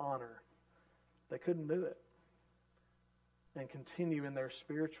awesome honor, they couldn't do it and continue in their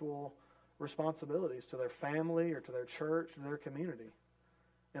spiritual responsibilities to their family or to their church, to their community.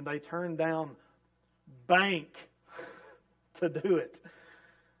 And they turned down bank to do it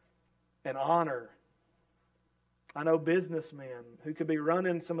and honor. I know businessmen who could be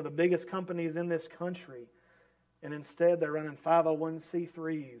running some of the biggest companies in this country, and instead they're running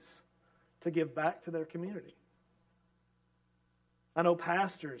 501c3s to give back to their community. I know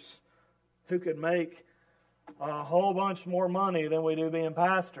pastors who could make a whole bunch more money than we do being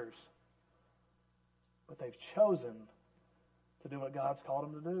pastors, but they've chosen to do what God's called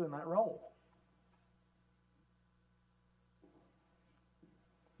them to do in that role.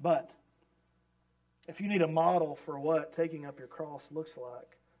 But if you need a model for what taking up your cross looks like,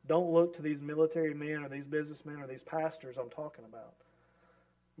 don't look to these military men or these businessmen or these pastors I'm talking about.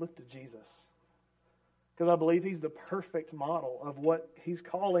 Look to Jesus. Because I believe He's the perfect model of what He's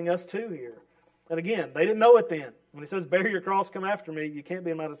calling us to here. And again, they didn't know it then. When he says, bear your cross, come after me, you can't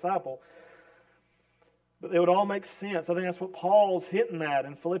be my disciple. But it would all make sense. I think that's what Paul's hitting at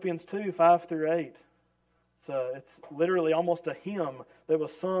in Philippians 2, 5 through 8. It's literally almost a hymn that was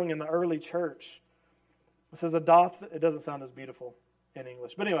sung in the early church. It says, adopt, it doesn't sound as beautiful in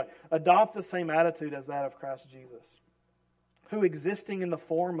English. But anyway, adopt the same attitude as that of Christ Jesus, who existing in the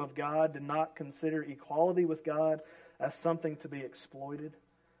form of God did not consider equality with God as something to be exploited.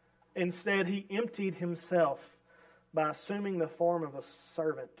 Instead, he emptied himself by assuming the form of a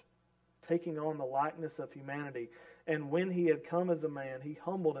servant, taking on the likeness of humanity. And when he had come as a man, he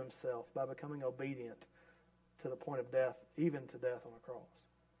humbled himself by becoming obedient to the point of death, even to death on a cross.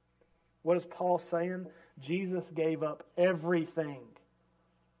 What is Paul saying? Jesus gave up everything,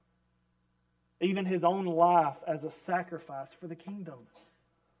 even his own life, as a sacrifice for the kingdom.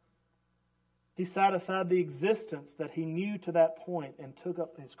 He set aside the existence that he knew to that point and took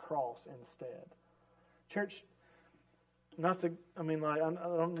up his cross instead. Church, I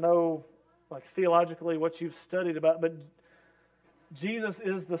don't know, theologically what you've studied about, but Jesus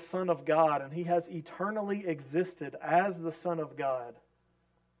is the Son of God, and he has eternally existed as the Son of God.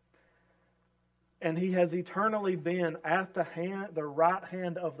 And he has eternally been at the right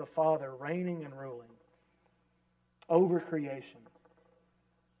hand of the Father, reigning and ruling over creation.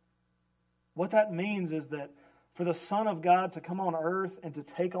 What that means is that for the Son of God to come on earth and to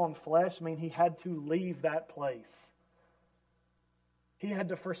take on flesh, he had to leave that place. He had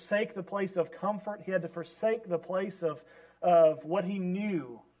to forsake the place of comfort. He had to forsake the place of what he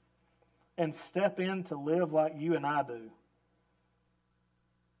knew and step in to live like you and I do.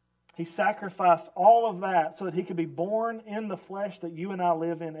 He sacrificed all of that so that he could be born in the flesh that you and I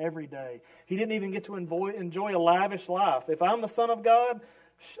live in every day. He didn't even get to enjoy a lavish life. If I'm the Son of God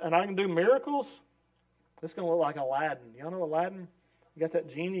and I can do miracles, it's going to look like Aladdin. Y'all know Aladdin? You got that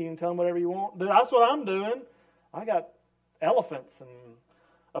genie, you can tell him whatever you want. Dude, that's what I'm doing. I got elephants and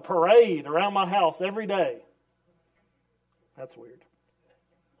a parade around my house every day. That's weird.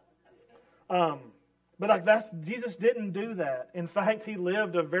 But Jesus didn't do that. In fact, he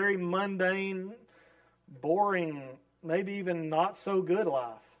lived a very mundane, boring, maybe even not so good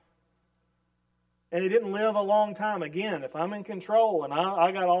life. And he didn't live a long time. Again, if I'm in control and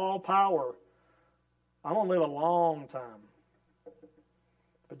I got all power, I'm going to live a long time.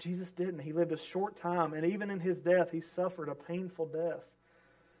 But Jesus didn't. He lived a short time. And even in his death, he suffered a painful death.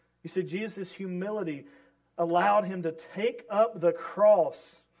 You see, Jesus' humility allowed him to take up the cross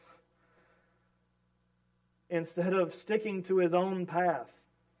instead of sticking to his own path,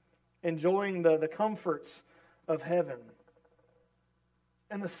 enjoying the comforts of heaven.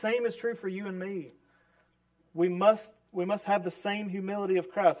 And the same is true for you and me. We must have the same humility of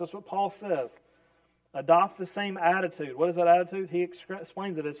Christ. That's what Paul says. Adopt the same attitude. What is that attitude? He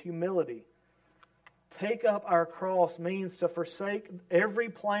explains it as humility. Take up our cross means to forsake every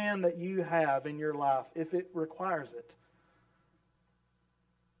plan that you have in your life if it requires it.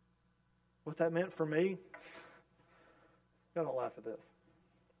 What that meant for me? Y'all don't laugh at this.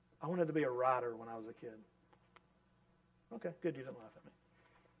 I wanted to be a writer when I was a kid. Okay, good, you didn't laugh at me.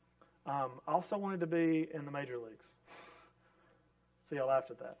 I also wanted to be in the major leagues. See, I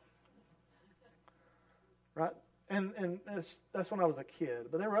laughed at that. Right? And that's when I was a kid.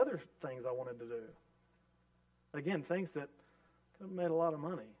 But there were other things I wanted to do. Again, things that could have made a lot of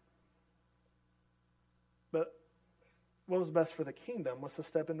money. But what was best for the kingdom was to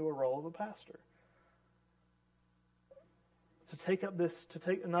step into a role of a pastor. To take up this,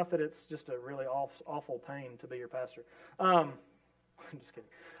 not that it's just a really awful pain to be your pastor. I'm just kidding.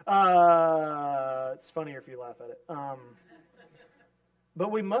 It's funnier if you laugh at it.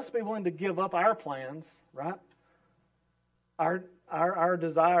 But we must be willing to give up our plans, right? Our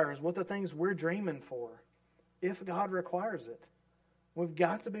desires, what the things we're dreaming for, if God requires it. We've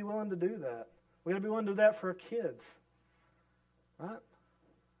got to be willing to do that. We've got to be willing to do that for our kids, right?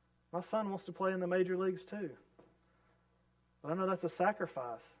 My son wants to play in the major leagues too. But I know that's a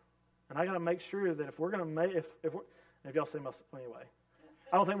sacrifice. And I got to make sure that if we're going to make, if y'all see my, anyway,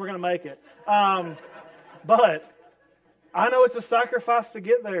 I don't think we're going to make it. But I know it's a sacrifice to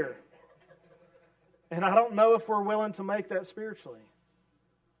get there. And I don't know if we're willing to make that spiritually.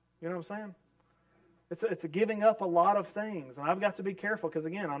 You know what I'm saying? It's a giving up a lot of things. And I've got to be careful because,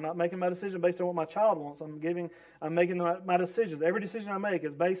 again, I'm not making my decision based on what my child wants. I'm making my decisions. Every decision I make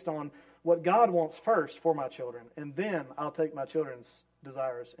is based on what God wants first for my children. And then I'll take my children's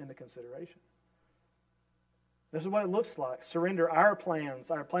desires into consideration. This is what it looks like. Surrender our plans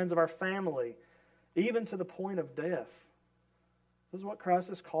of our family, even to the point of death. This is what Christ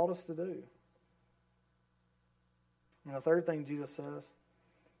has called us to do. And the third thing Jesus says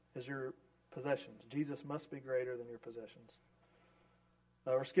is Possessions. Jesus must be greater than your possessions.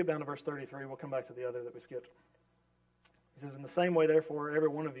 Or skip down to verse 33. We'll come back to the other that we skipped. He says, in the same way, therefore, every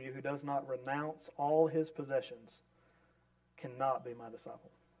one of you who does not renounce all his possessions cannot be my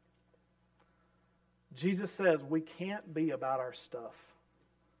disciple. Jesus says we can't be about our stuff.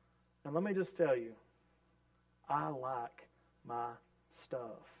 And let me just tell you, I like my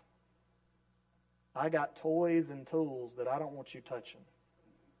stuff. I got toys and tools that I don't want you touching.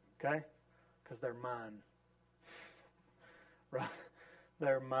 Okay? Because they're mine. Right?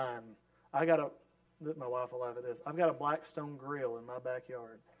 They're mine. My wife will laugh at this. I've got a Blackstone grill in my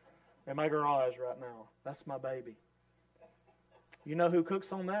backyard. In my garage right now. That's my baby. You know who cooks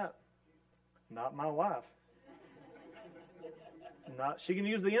on that? Not my wife. She can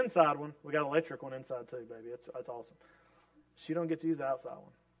use the inside one. We got an electric one inside too, baby. It's awesome. She don't get to use the outside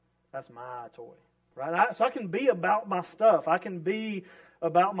one. That's my toy. Right? So I can be about my stuff. I can be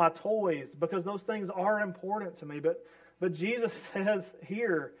about my toys because those things are important to me. But Jesus says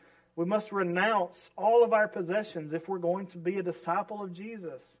here, we must renounce all of our possessions if we're going to be a disciple of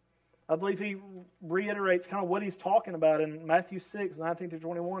Jesus. I believe he reiterates kind of what he's talking about in Matthew 6, 19 through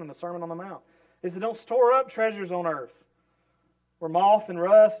 21 in the Sermon on the Mount. He said, don't store up treasures on earth where moth and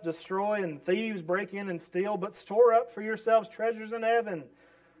rust destroy and thieves break in and steal, but store up for yourselves treasures in heaven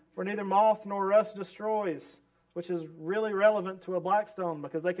where neither moth nor rust destroys, which is really relevant to a Blackstone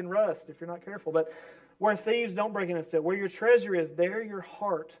because they can rust if you're not careful. But where thieves don't break in and steal, where your treasure is, there your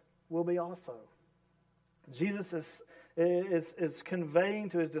heart will be also. Jesus is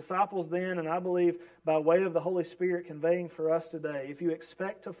conveying to his disciples then, and I believe by way of the Holy Spirit conveying for us today, if you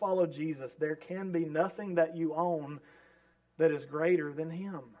expect to follow Jesus, there can be nothing that you own that is greater than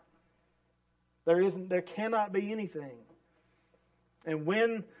him. There cannot be anything. And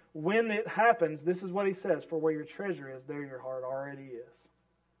when it happens, this is what he says, for where your treasure is, there your heart already is.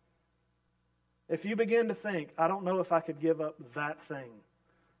 If you begin to think, I don't know if I could give up that thing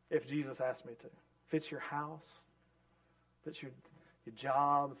if Jesus asked me to. If it's your house, if it's your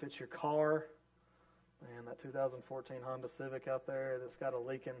job, if it's your car. Man, that 2014 Honda Civic out there that's got a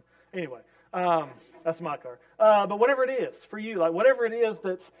leaking. Anyway, that's my car. But whatever it is for you, like whatever it is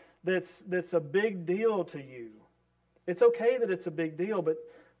that's a big deal to you, it's okay that it's a big deal. But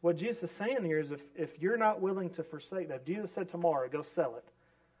what Jesus is saying here is if you're not willing to forsake that, if Jesus said tomorrow, go sell it,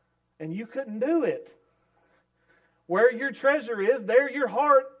 and you couldn't do it, where your treasure is, there your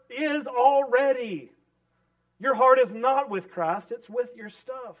heart is already. Your heart is not with Christ, it's with your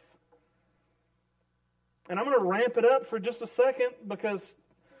stuff. And I'm going to ramp it up for just a second because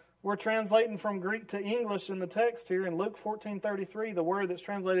we're translating from Greek to English in the text here. In Luke 14:33, the word that's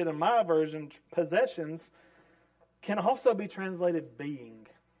translated in my version, possessions, can also be translated being.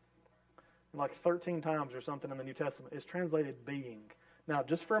 Like 13 times or something in the New Testament is translated being. Now,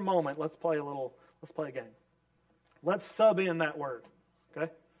 just for a moment, let's play a game. Let's sub in that word,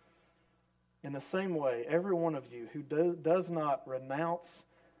 okay? In the same way, every one of you who does not renounce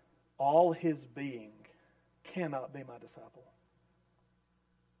all his being cannot be my disciple.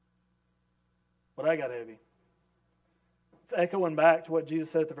 But I got heavy. It's echoing back to what Jesus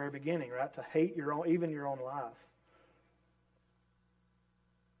said at the very beginning, right? To hate even your own life.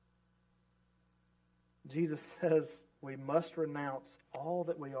 Jesus says we must renounce all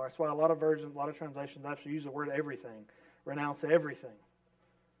that we are. That's why a lot of translations actually use the word everything. Renounce everything.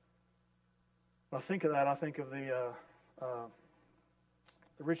 When I think of that, I think of the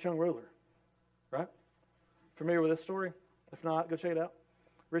rich young ruler, right? Familiar with this story? If not, go check it out.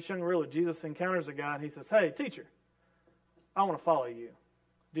 Rich young ruler. Jesus encounters a guy and he says, "Hey, teacher, I want to follow you."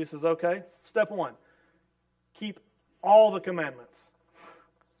 Jesus says, "Okay. Step 1, keep all the commandments."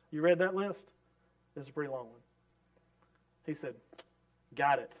 You read that list? It's a pretty long one. He said,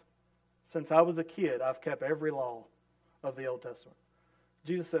 "Got it. Since I was a kid, I've kept every law of the Old Testament."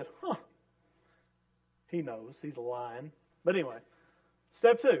 Jesus said, he knows. He's lying. But anyway,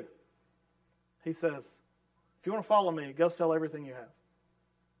 step 2. He says, if you want to follow me, go sell everything you have.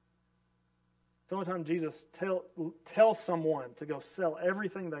 It's the only time Jesus tells someone to go sell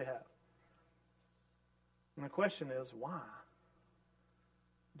everything they have. And the question is, why?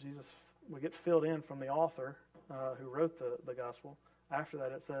 We get filled in from the author who wrote the gospel. After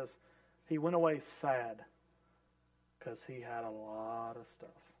that it says, he went away sad because he had a lot of stuff.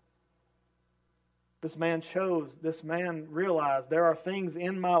 This man realized there are things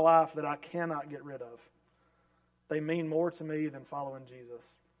in my life that I cannot get rid of. They mean more to me than following Jesus.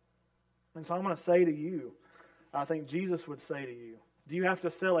 And so I'm going to say to you, I think Jesus would say to you, do you have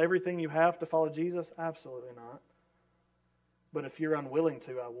to sell everything you have to follow Jesus? Absolutely not. But if you're unwilling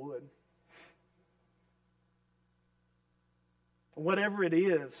to, I would. Whatever it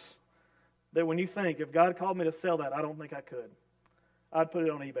is that when you think, if God called me to sell that, I don't think I could. I'd put it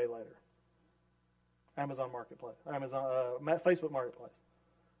on eBay later. Amazon Marketplace. Facebook Marketplace.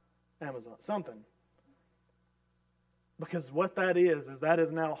 Amazon. Something. Because what that is that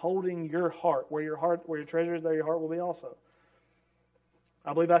is now holding your heart. Where your treasure is, there your heart will be also.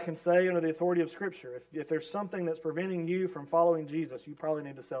 I believe I can say under the authority of Scripture, if there's something that's preventing you from following Jesus, you probably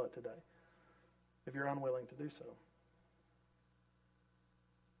need to sell it today, if you're unwilling to do so.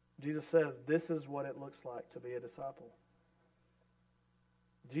 Jesus says this is what it looks like to be a disciple.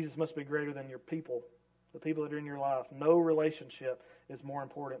 Jesus must be greater than your people, the people that are in your life. No relationship is more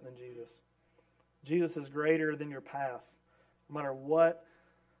important than Jesus. Jesus is greater than your path. No matter what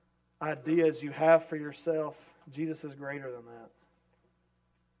ideas you have for yourself, Jesus is greater than that.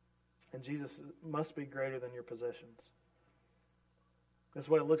 And Jesus must be greater than your possessions. That's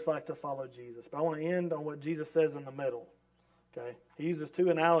what it looks like to follow Jesus. But I want to end on what Jesus says in the middle. Okay? He uses two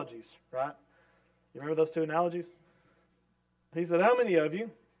analogies, right? You remember those two analogies? He said, how many of you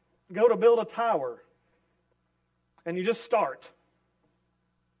go to build a tower and you just start?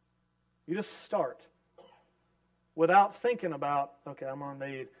 You just start without thinking about, okay, I'm going to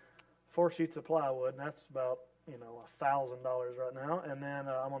need 4 sheets of plywood, and that's about, $1,000 right now, and then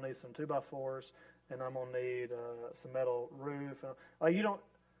I'm going to need some 2x4s, and I'm going to need some metal roof. We're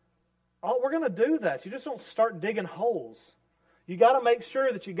going to do that. You just don't start digging holes. You got to make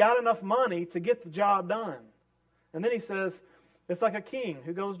sure that you got enough money to get the job done. And then he says, it's like a king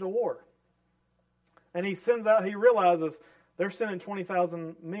who goes to war. And he realizes they're sending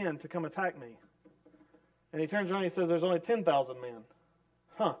 20,000 men to come attack me. And he turns around and he says, there's only 10,000 men.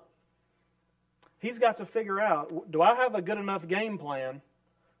 Huh. He's got to figure out, do I have a good enough game plan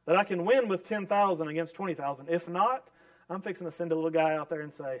that I can win with 10,000 against 20,000? If not, I'm fixing to send a little guy out there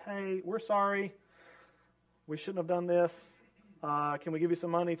and say, hey, we're sorry. We shouldn't have done this. Can we give you some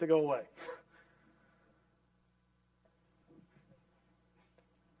money to go away?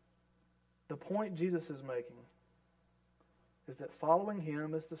 The point Jesus is making is that following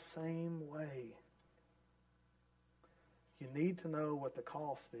Him is the same way. You need to know what the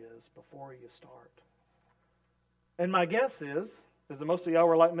cost is before you start. And my guess is that most of y'all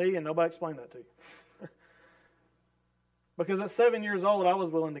were like me and nobody explained that to you. Because at 7 years old, I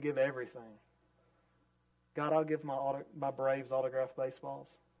was willing to give everything. God, I'll give my Braves autographed baseballs.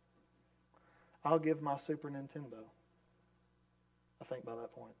 I'll give my Super Nintendo. I think by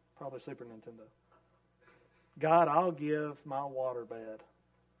that point, probably Super Nintendo. God, I'll give my waterbed.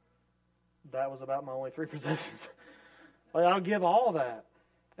 That was about my only 3 possessions. I'll give all that.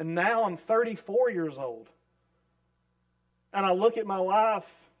 And now I'm 34 years old. And I look at my life.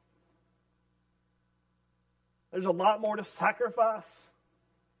 There's a lot more to sacrifice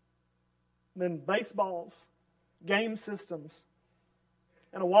than baseballs, game systems,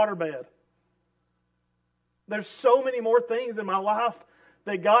 and a waterbed. There's so many more things in my life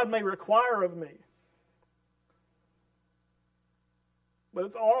that God may require of me. But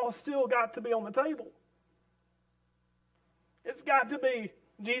it's all still got to be on the table. It's got to be.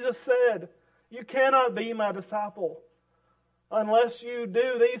 Jesus said, you cannot be my disciple unless you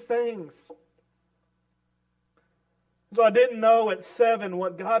do these things. So I didn't know at 7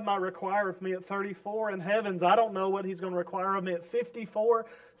 what God might require of me at 34. In heavens, I don't know what He's going to require of me at 54,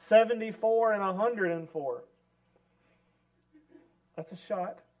 74, and 104. That's a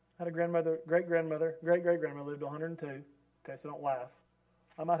shot. I had a great-grandmother lived to 102. Okay, so don't laugh.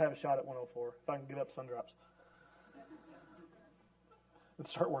 I might have a shot at 104 if I can give up sun drops. And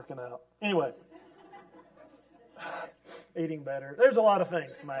start working out. Anyway. Eating better. There's a lot of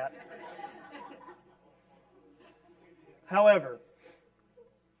things, Matt. However,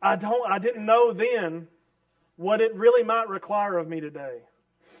 I didn't know then what it really might require of me today.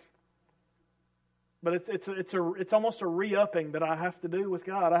 But it's almost a re-upping that I have to do with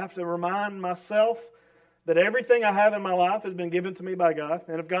God. I have to remind myself that everything I have in my life has been given to me by God.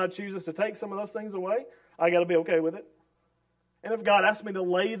 And if God chooses to take some of those things away, I got to be okay with it. And if God asks me to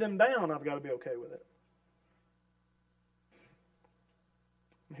lay them down, I've got to be okay with it.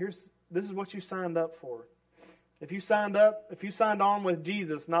 This is what you signed up for. If you signed on with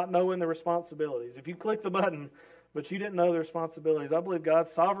Jesus not knowing the responsibilities, if you clicked the button but you didn't know the responsibilities, I believe God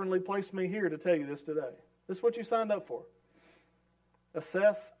sovereignly placed me here to tell you this today. This is what you signed up for.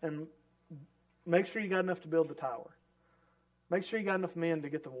 Assess and make sure you got enough to build the tower. Make sure you got enough men to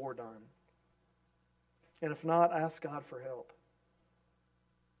get the war done. And if not, ask God for help.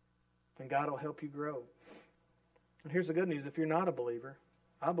 And God will help you grow. And here's the good news. If you're not a believer,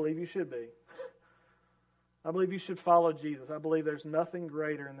 I believe you should be. I believe you should follow Jesus. I believe there's nothing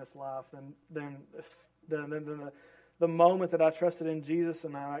greater in this life than the moment that I trusted in Jesus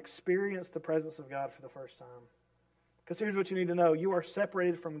and I experienced the presence of God for the first time. Because here's what you need to know. You are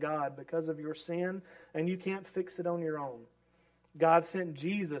separated from God because of your sin, and you can't fix it on your own. God sent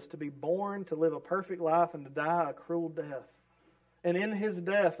Jesus to be born, to live a perfect life, and to die a cruel death. And in His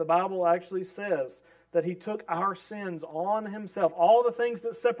death, the Bible actually says that He took our sins on Himself. All the things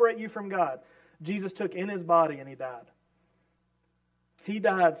that separate you from God, Jesus took in His body and He died. He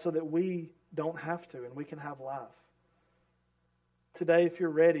died so that we don't have to and we can have life. Today, if you're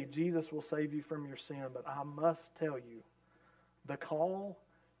ready, Jesus will save you from your sin. But I must tell you, the call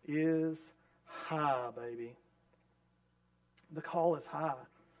is high, baby. The call is high.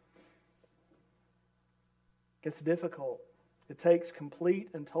 It's difficult. It takes complete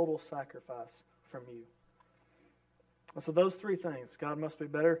and total sacrifice from you. And so those three things, God must be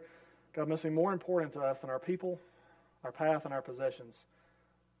better. God must be more important to us than our people, our path, and our possessions.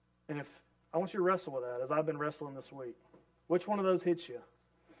 And if I want you to wrestle with that, as I've been wrestling this week. Which one of those hits you?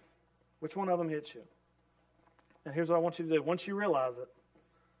 Which one of them hits you? And here's what I want you to do. Once you realize it,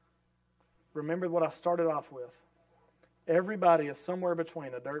 remember what I started off with. Everybody is somewhere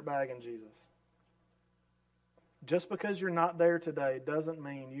between a dirtbag and Jesus. Just because you're not there today doesn't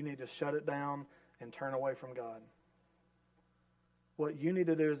mean you need to shut it down and turn away from God. What you need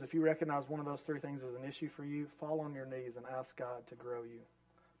to do is, if you recognize one of those three things as an issue for you, fall on your knees and ask God to grow you.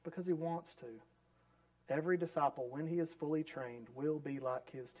 Because He wants to. Every disciple, when he is fully trained, will be like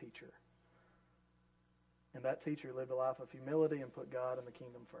his teacher. And that teacher lived a life of humility and put God and the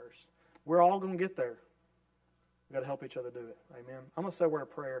kingdom first. We're all going to get there. We've got to help each other do it. Amen. I'm going to say a word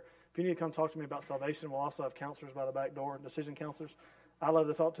of prayer. If you need to come talk to me about salvation, we'll also have counselors by the back door, decision counselors. I love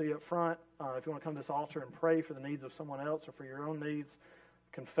to talk to you up front. If you want to come to this altar and pray for the needs of someone else or for your own needs,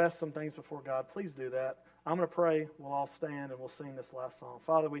 confess some things before God, please do that. I'm going to pray. We'll all stand and we'll sing this last song.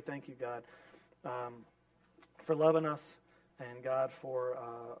 Father, we thank you, God, for loving us, and God, for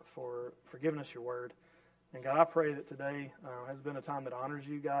giving us your word. And God, I pray that today has been a time that honors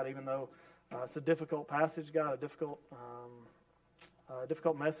you, God, even though it's a difficult passage, God, a difficult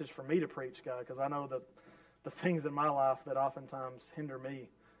message for me to preach, God, because I know that the things in my life that oftentimes hinder me.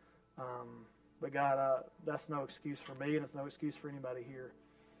 But God, that's no excuse for me, and it's no excuse for anybody here.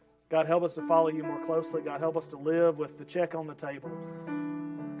 God, help us to follow you more closely. God, help us to live with the check on the table.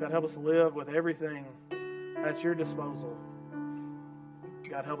 God, help us to live with everything at your disposal.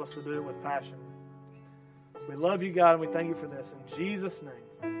 God, help us to do it with passion. We love you, God, and we thank you for this. In Jesus'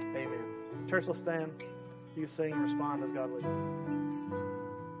 name, amen. Church, let's stand. You sing and respond as God leads.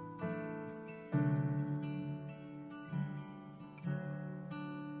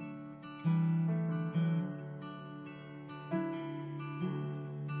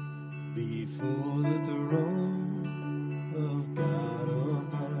 Before the throne of God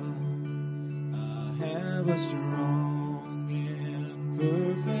above, I have a strong and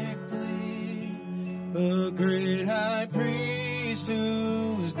perfect plea, a great high priest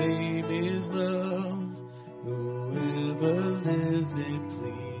whose name is love, whoever lives and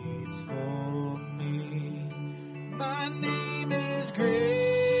pleads for me. My name is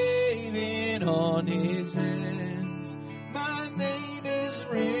graven on his hands, my name is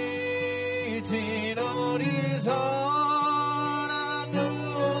written on his heart. I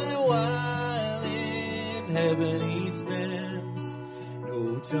know that while in heaven he stands,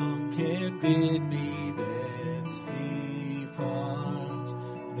 no tongue can bid me thence depart.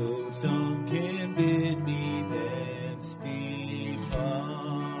 No tongue can bid me thence depart.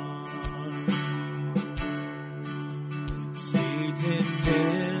 Satan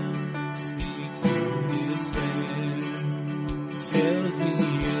tempts me to despair, tells me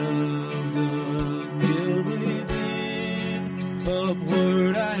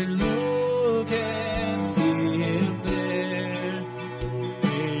upward I look and see him there,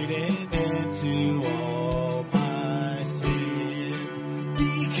 great and end to all my sin.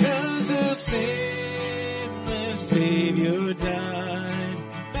 Because a sinless Savior died,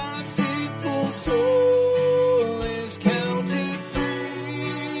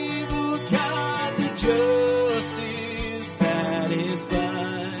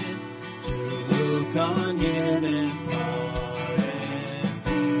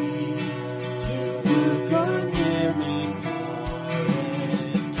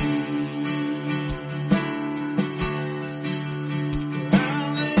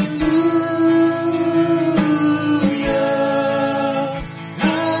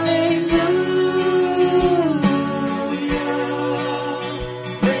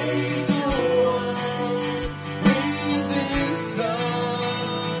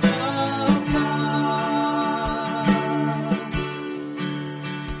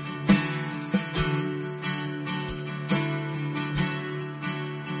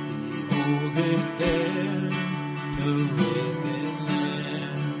 perfect there, the risen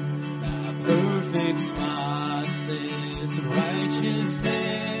Lamb, thy perfect spotless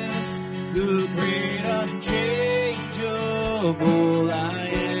righteousness, the great unchangeable I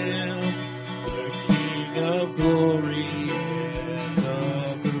am, the King of glory and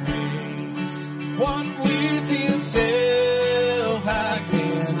of the race, one with himself, I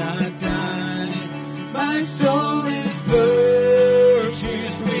cannot die, my soul is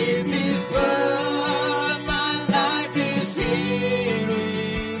purchased with his blood, my life is hid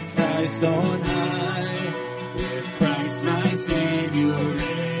with Christ on high, with Christ my Savior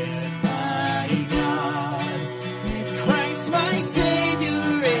and my God, with Christ my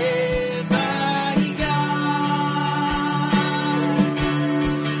Savior and my God.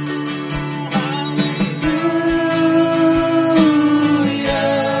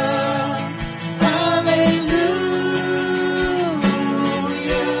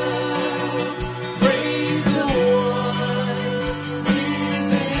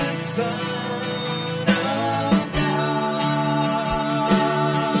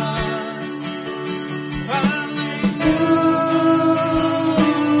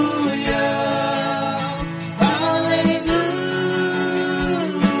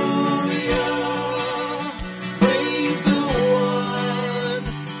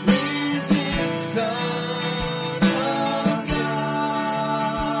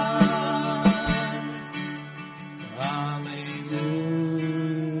 Hallelujah,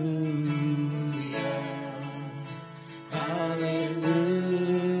 hallelujah,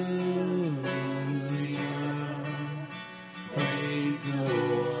 praise the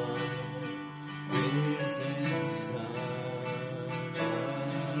one risen Son of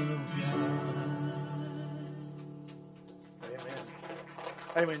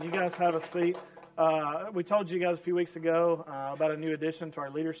Amen. You guys have a seat. We told you guys a few weeks ago about a new addition to our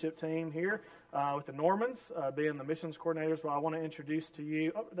leadership team here with the Normans being the missions coordinators. Well, I want to introduce to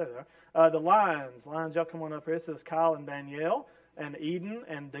you, there they are, the Lions. Lions, y'all come on up here. This is Kyle and Danielle and Eden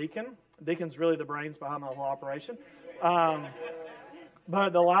and Deacon. Deacon's really the brains behind the whole operation.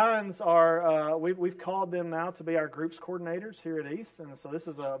 But the Lions are, we've called them now to be our groups coordinators here at East. And so this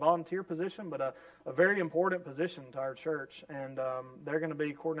is a volunteer position, but a very important position to our church. And they're going to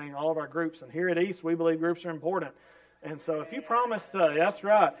be coordinating all of our groups. And here at East, we believe groups are important. And so if you promise to, that's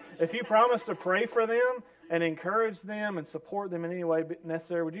right, if you promise to pray for them and encourage them and support them in any way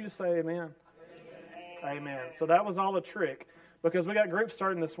necessary, would you just say amen? Amen. So that was all a trick, because we got groups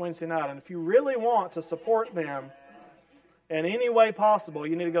starting this Wednesday night. And if you really want to support them in any way possible,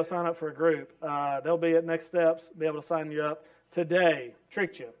 you need to go sign up for a group. They'll be at Next Steps, be able to sign you up today.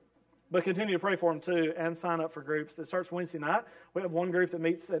 Tricked you. But continue to pray for them too and sign up for groups. It starts Wednesday night. We have one group that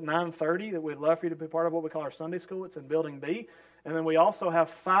meets at 9:30 that we'd love for you to be part of, what we call our Sunday school. It's in Building B. And then we also have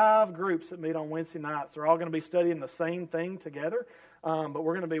 5 groups that meet on Wednesday nights. They're all going to be studying the same thing together. But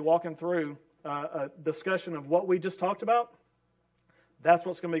we're going to be walking through a discussion of what we just talked about. That's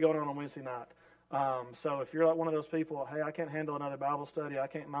what's going to be going on Wednesday night. So if you're like one of those people, hey, I can't handle another Bible study,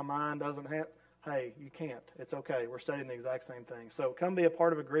 my mind doesn't hey, you can't. It's okay. We're studying the exact same thing. So come be a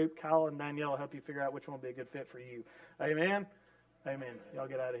part of a group. Kyle and Danielle will help you figure out which one will be a good fit for you. Amen? Amen. Y'all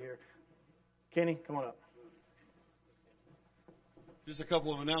get out of here. Kenny, come on up. Just a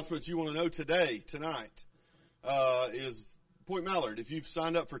couple of announcements you want to know tonight, is Point Mallard. If you've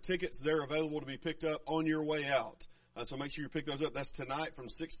signed up for tickets, they're available to be picked up on your way out. So make sure you pick those up. That's tonight from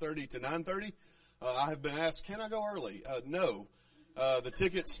 6:30 to 9:30. I have been asked, can I go early? No. The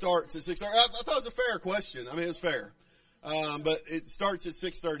ticket starts at 6:30. I thought it was a fair question. I mean, it's fair. But it starts at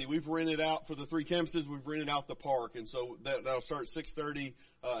 6:30. We've rented out for the 3 campuses. We've rented out the park. And so that'll start at 6:30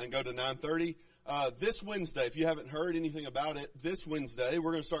 and go to 9:30. This Wednesday, if you haven't heard anything about it, this Wednesday,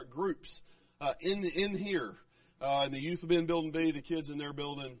 we're going to start groups in here. In the youth bin building B, the kids in their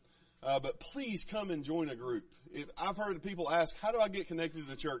building. But please come and join a group. I've heard people ask, how do I get connected to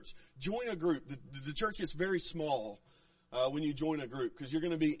the church? Join a group. The church gets very small when you join a group, because you're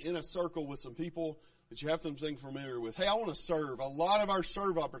going to be in a circle with some people that you have something familiar with. Hey, I want to serve. A lot of our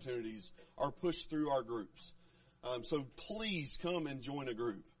serve opportunities are pushed through our groups. So please come and join a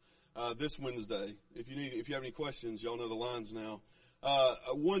group this Wednesday. If you have any questions, y'all know the lines now.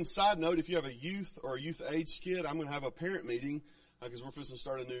 One side note, if you have a youth or a youth age kid, I'm going to have a parent meeting because we're fixing to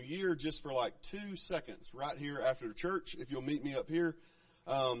start a new year, just for like 2 seconds right here after church. If you'll meet me up here,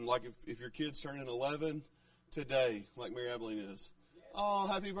 like if your kid's turning 11 today, like Mary Abilene is. Oh,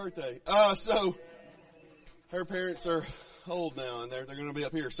 happy birthday. So her parents are old now, and they're going to be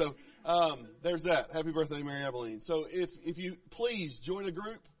up here. So there's that. Happy birthday, Mary Abilene. So if you please join a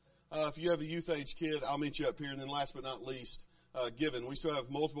group, if you have a youth age kid, I'll meet you up here. And then last but not least, giving. We still have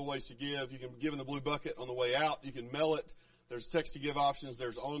multiple ways to give. You can give in the blue bucket on the way out. You can mail it. There's text to give options.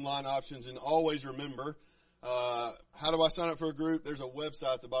 There's online options. And always remember, how do I sign up for a group? There's a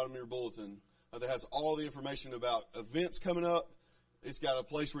website at the bottom of your bulletin that has all the information about events coming up. It's got a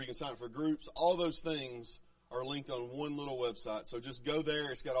place where you can sign up for groups. All those things are linked on one little website. So just go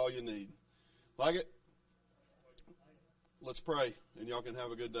there. It's got all you need. Like it? Let's pray, and y'all can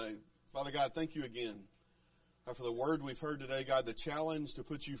have a good day. Father God, thank you again for the word we've heard today, God, the challenge to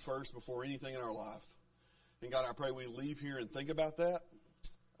put you first before anything in our life. And God, I pray we leave here and think about that,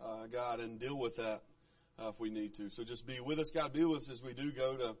 God, and deal with that if we need to. So just be with us, God. Be with us as we do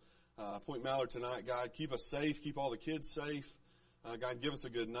go to Point Mallard tonight, God. Keep us safe. Keep all the kids safe. God, give us a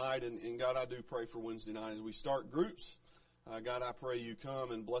good night. And God, I do pray for Wednesday night as we start groups. God, I pray you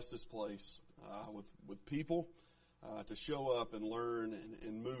come and bless this place with people to show up and learn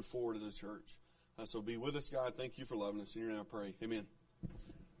and move forward as a church. So be with us, God. Thank you for loving us. In your name I pray. Amen.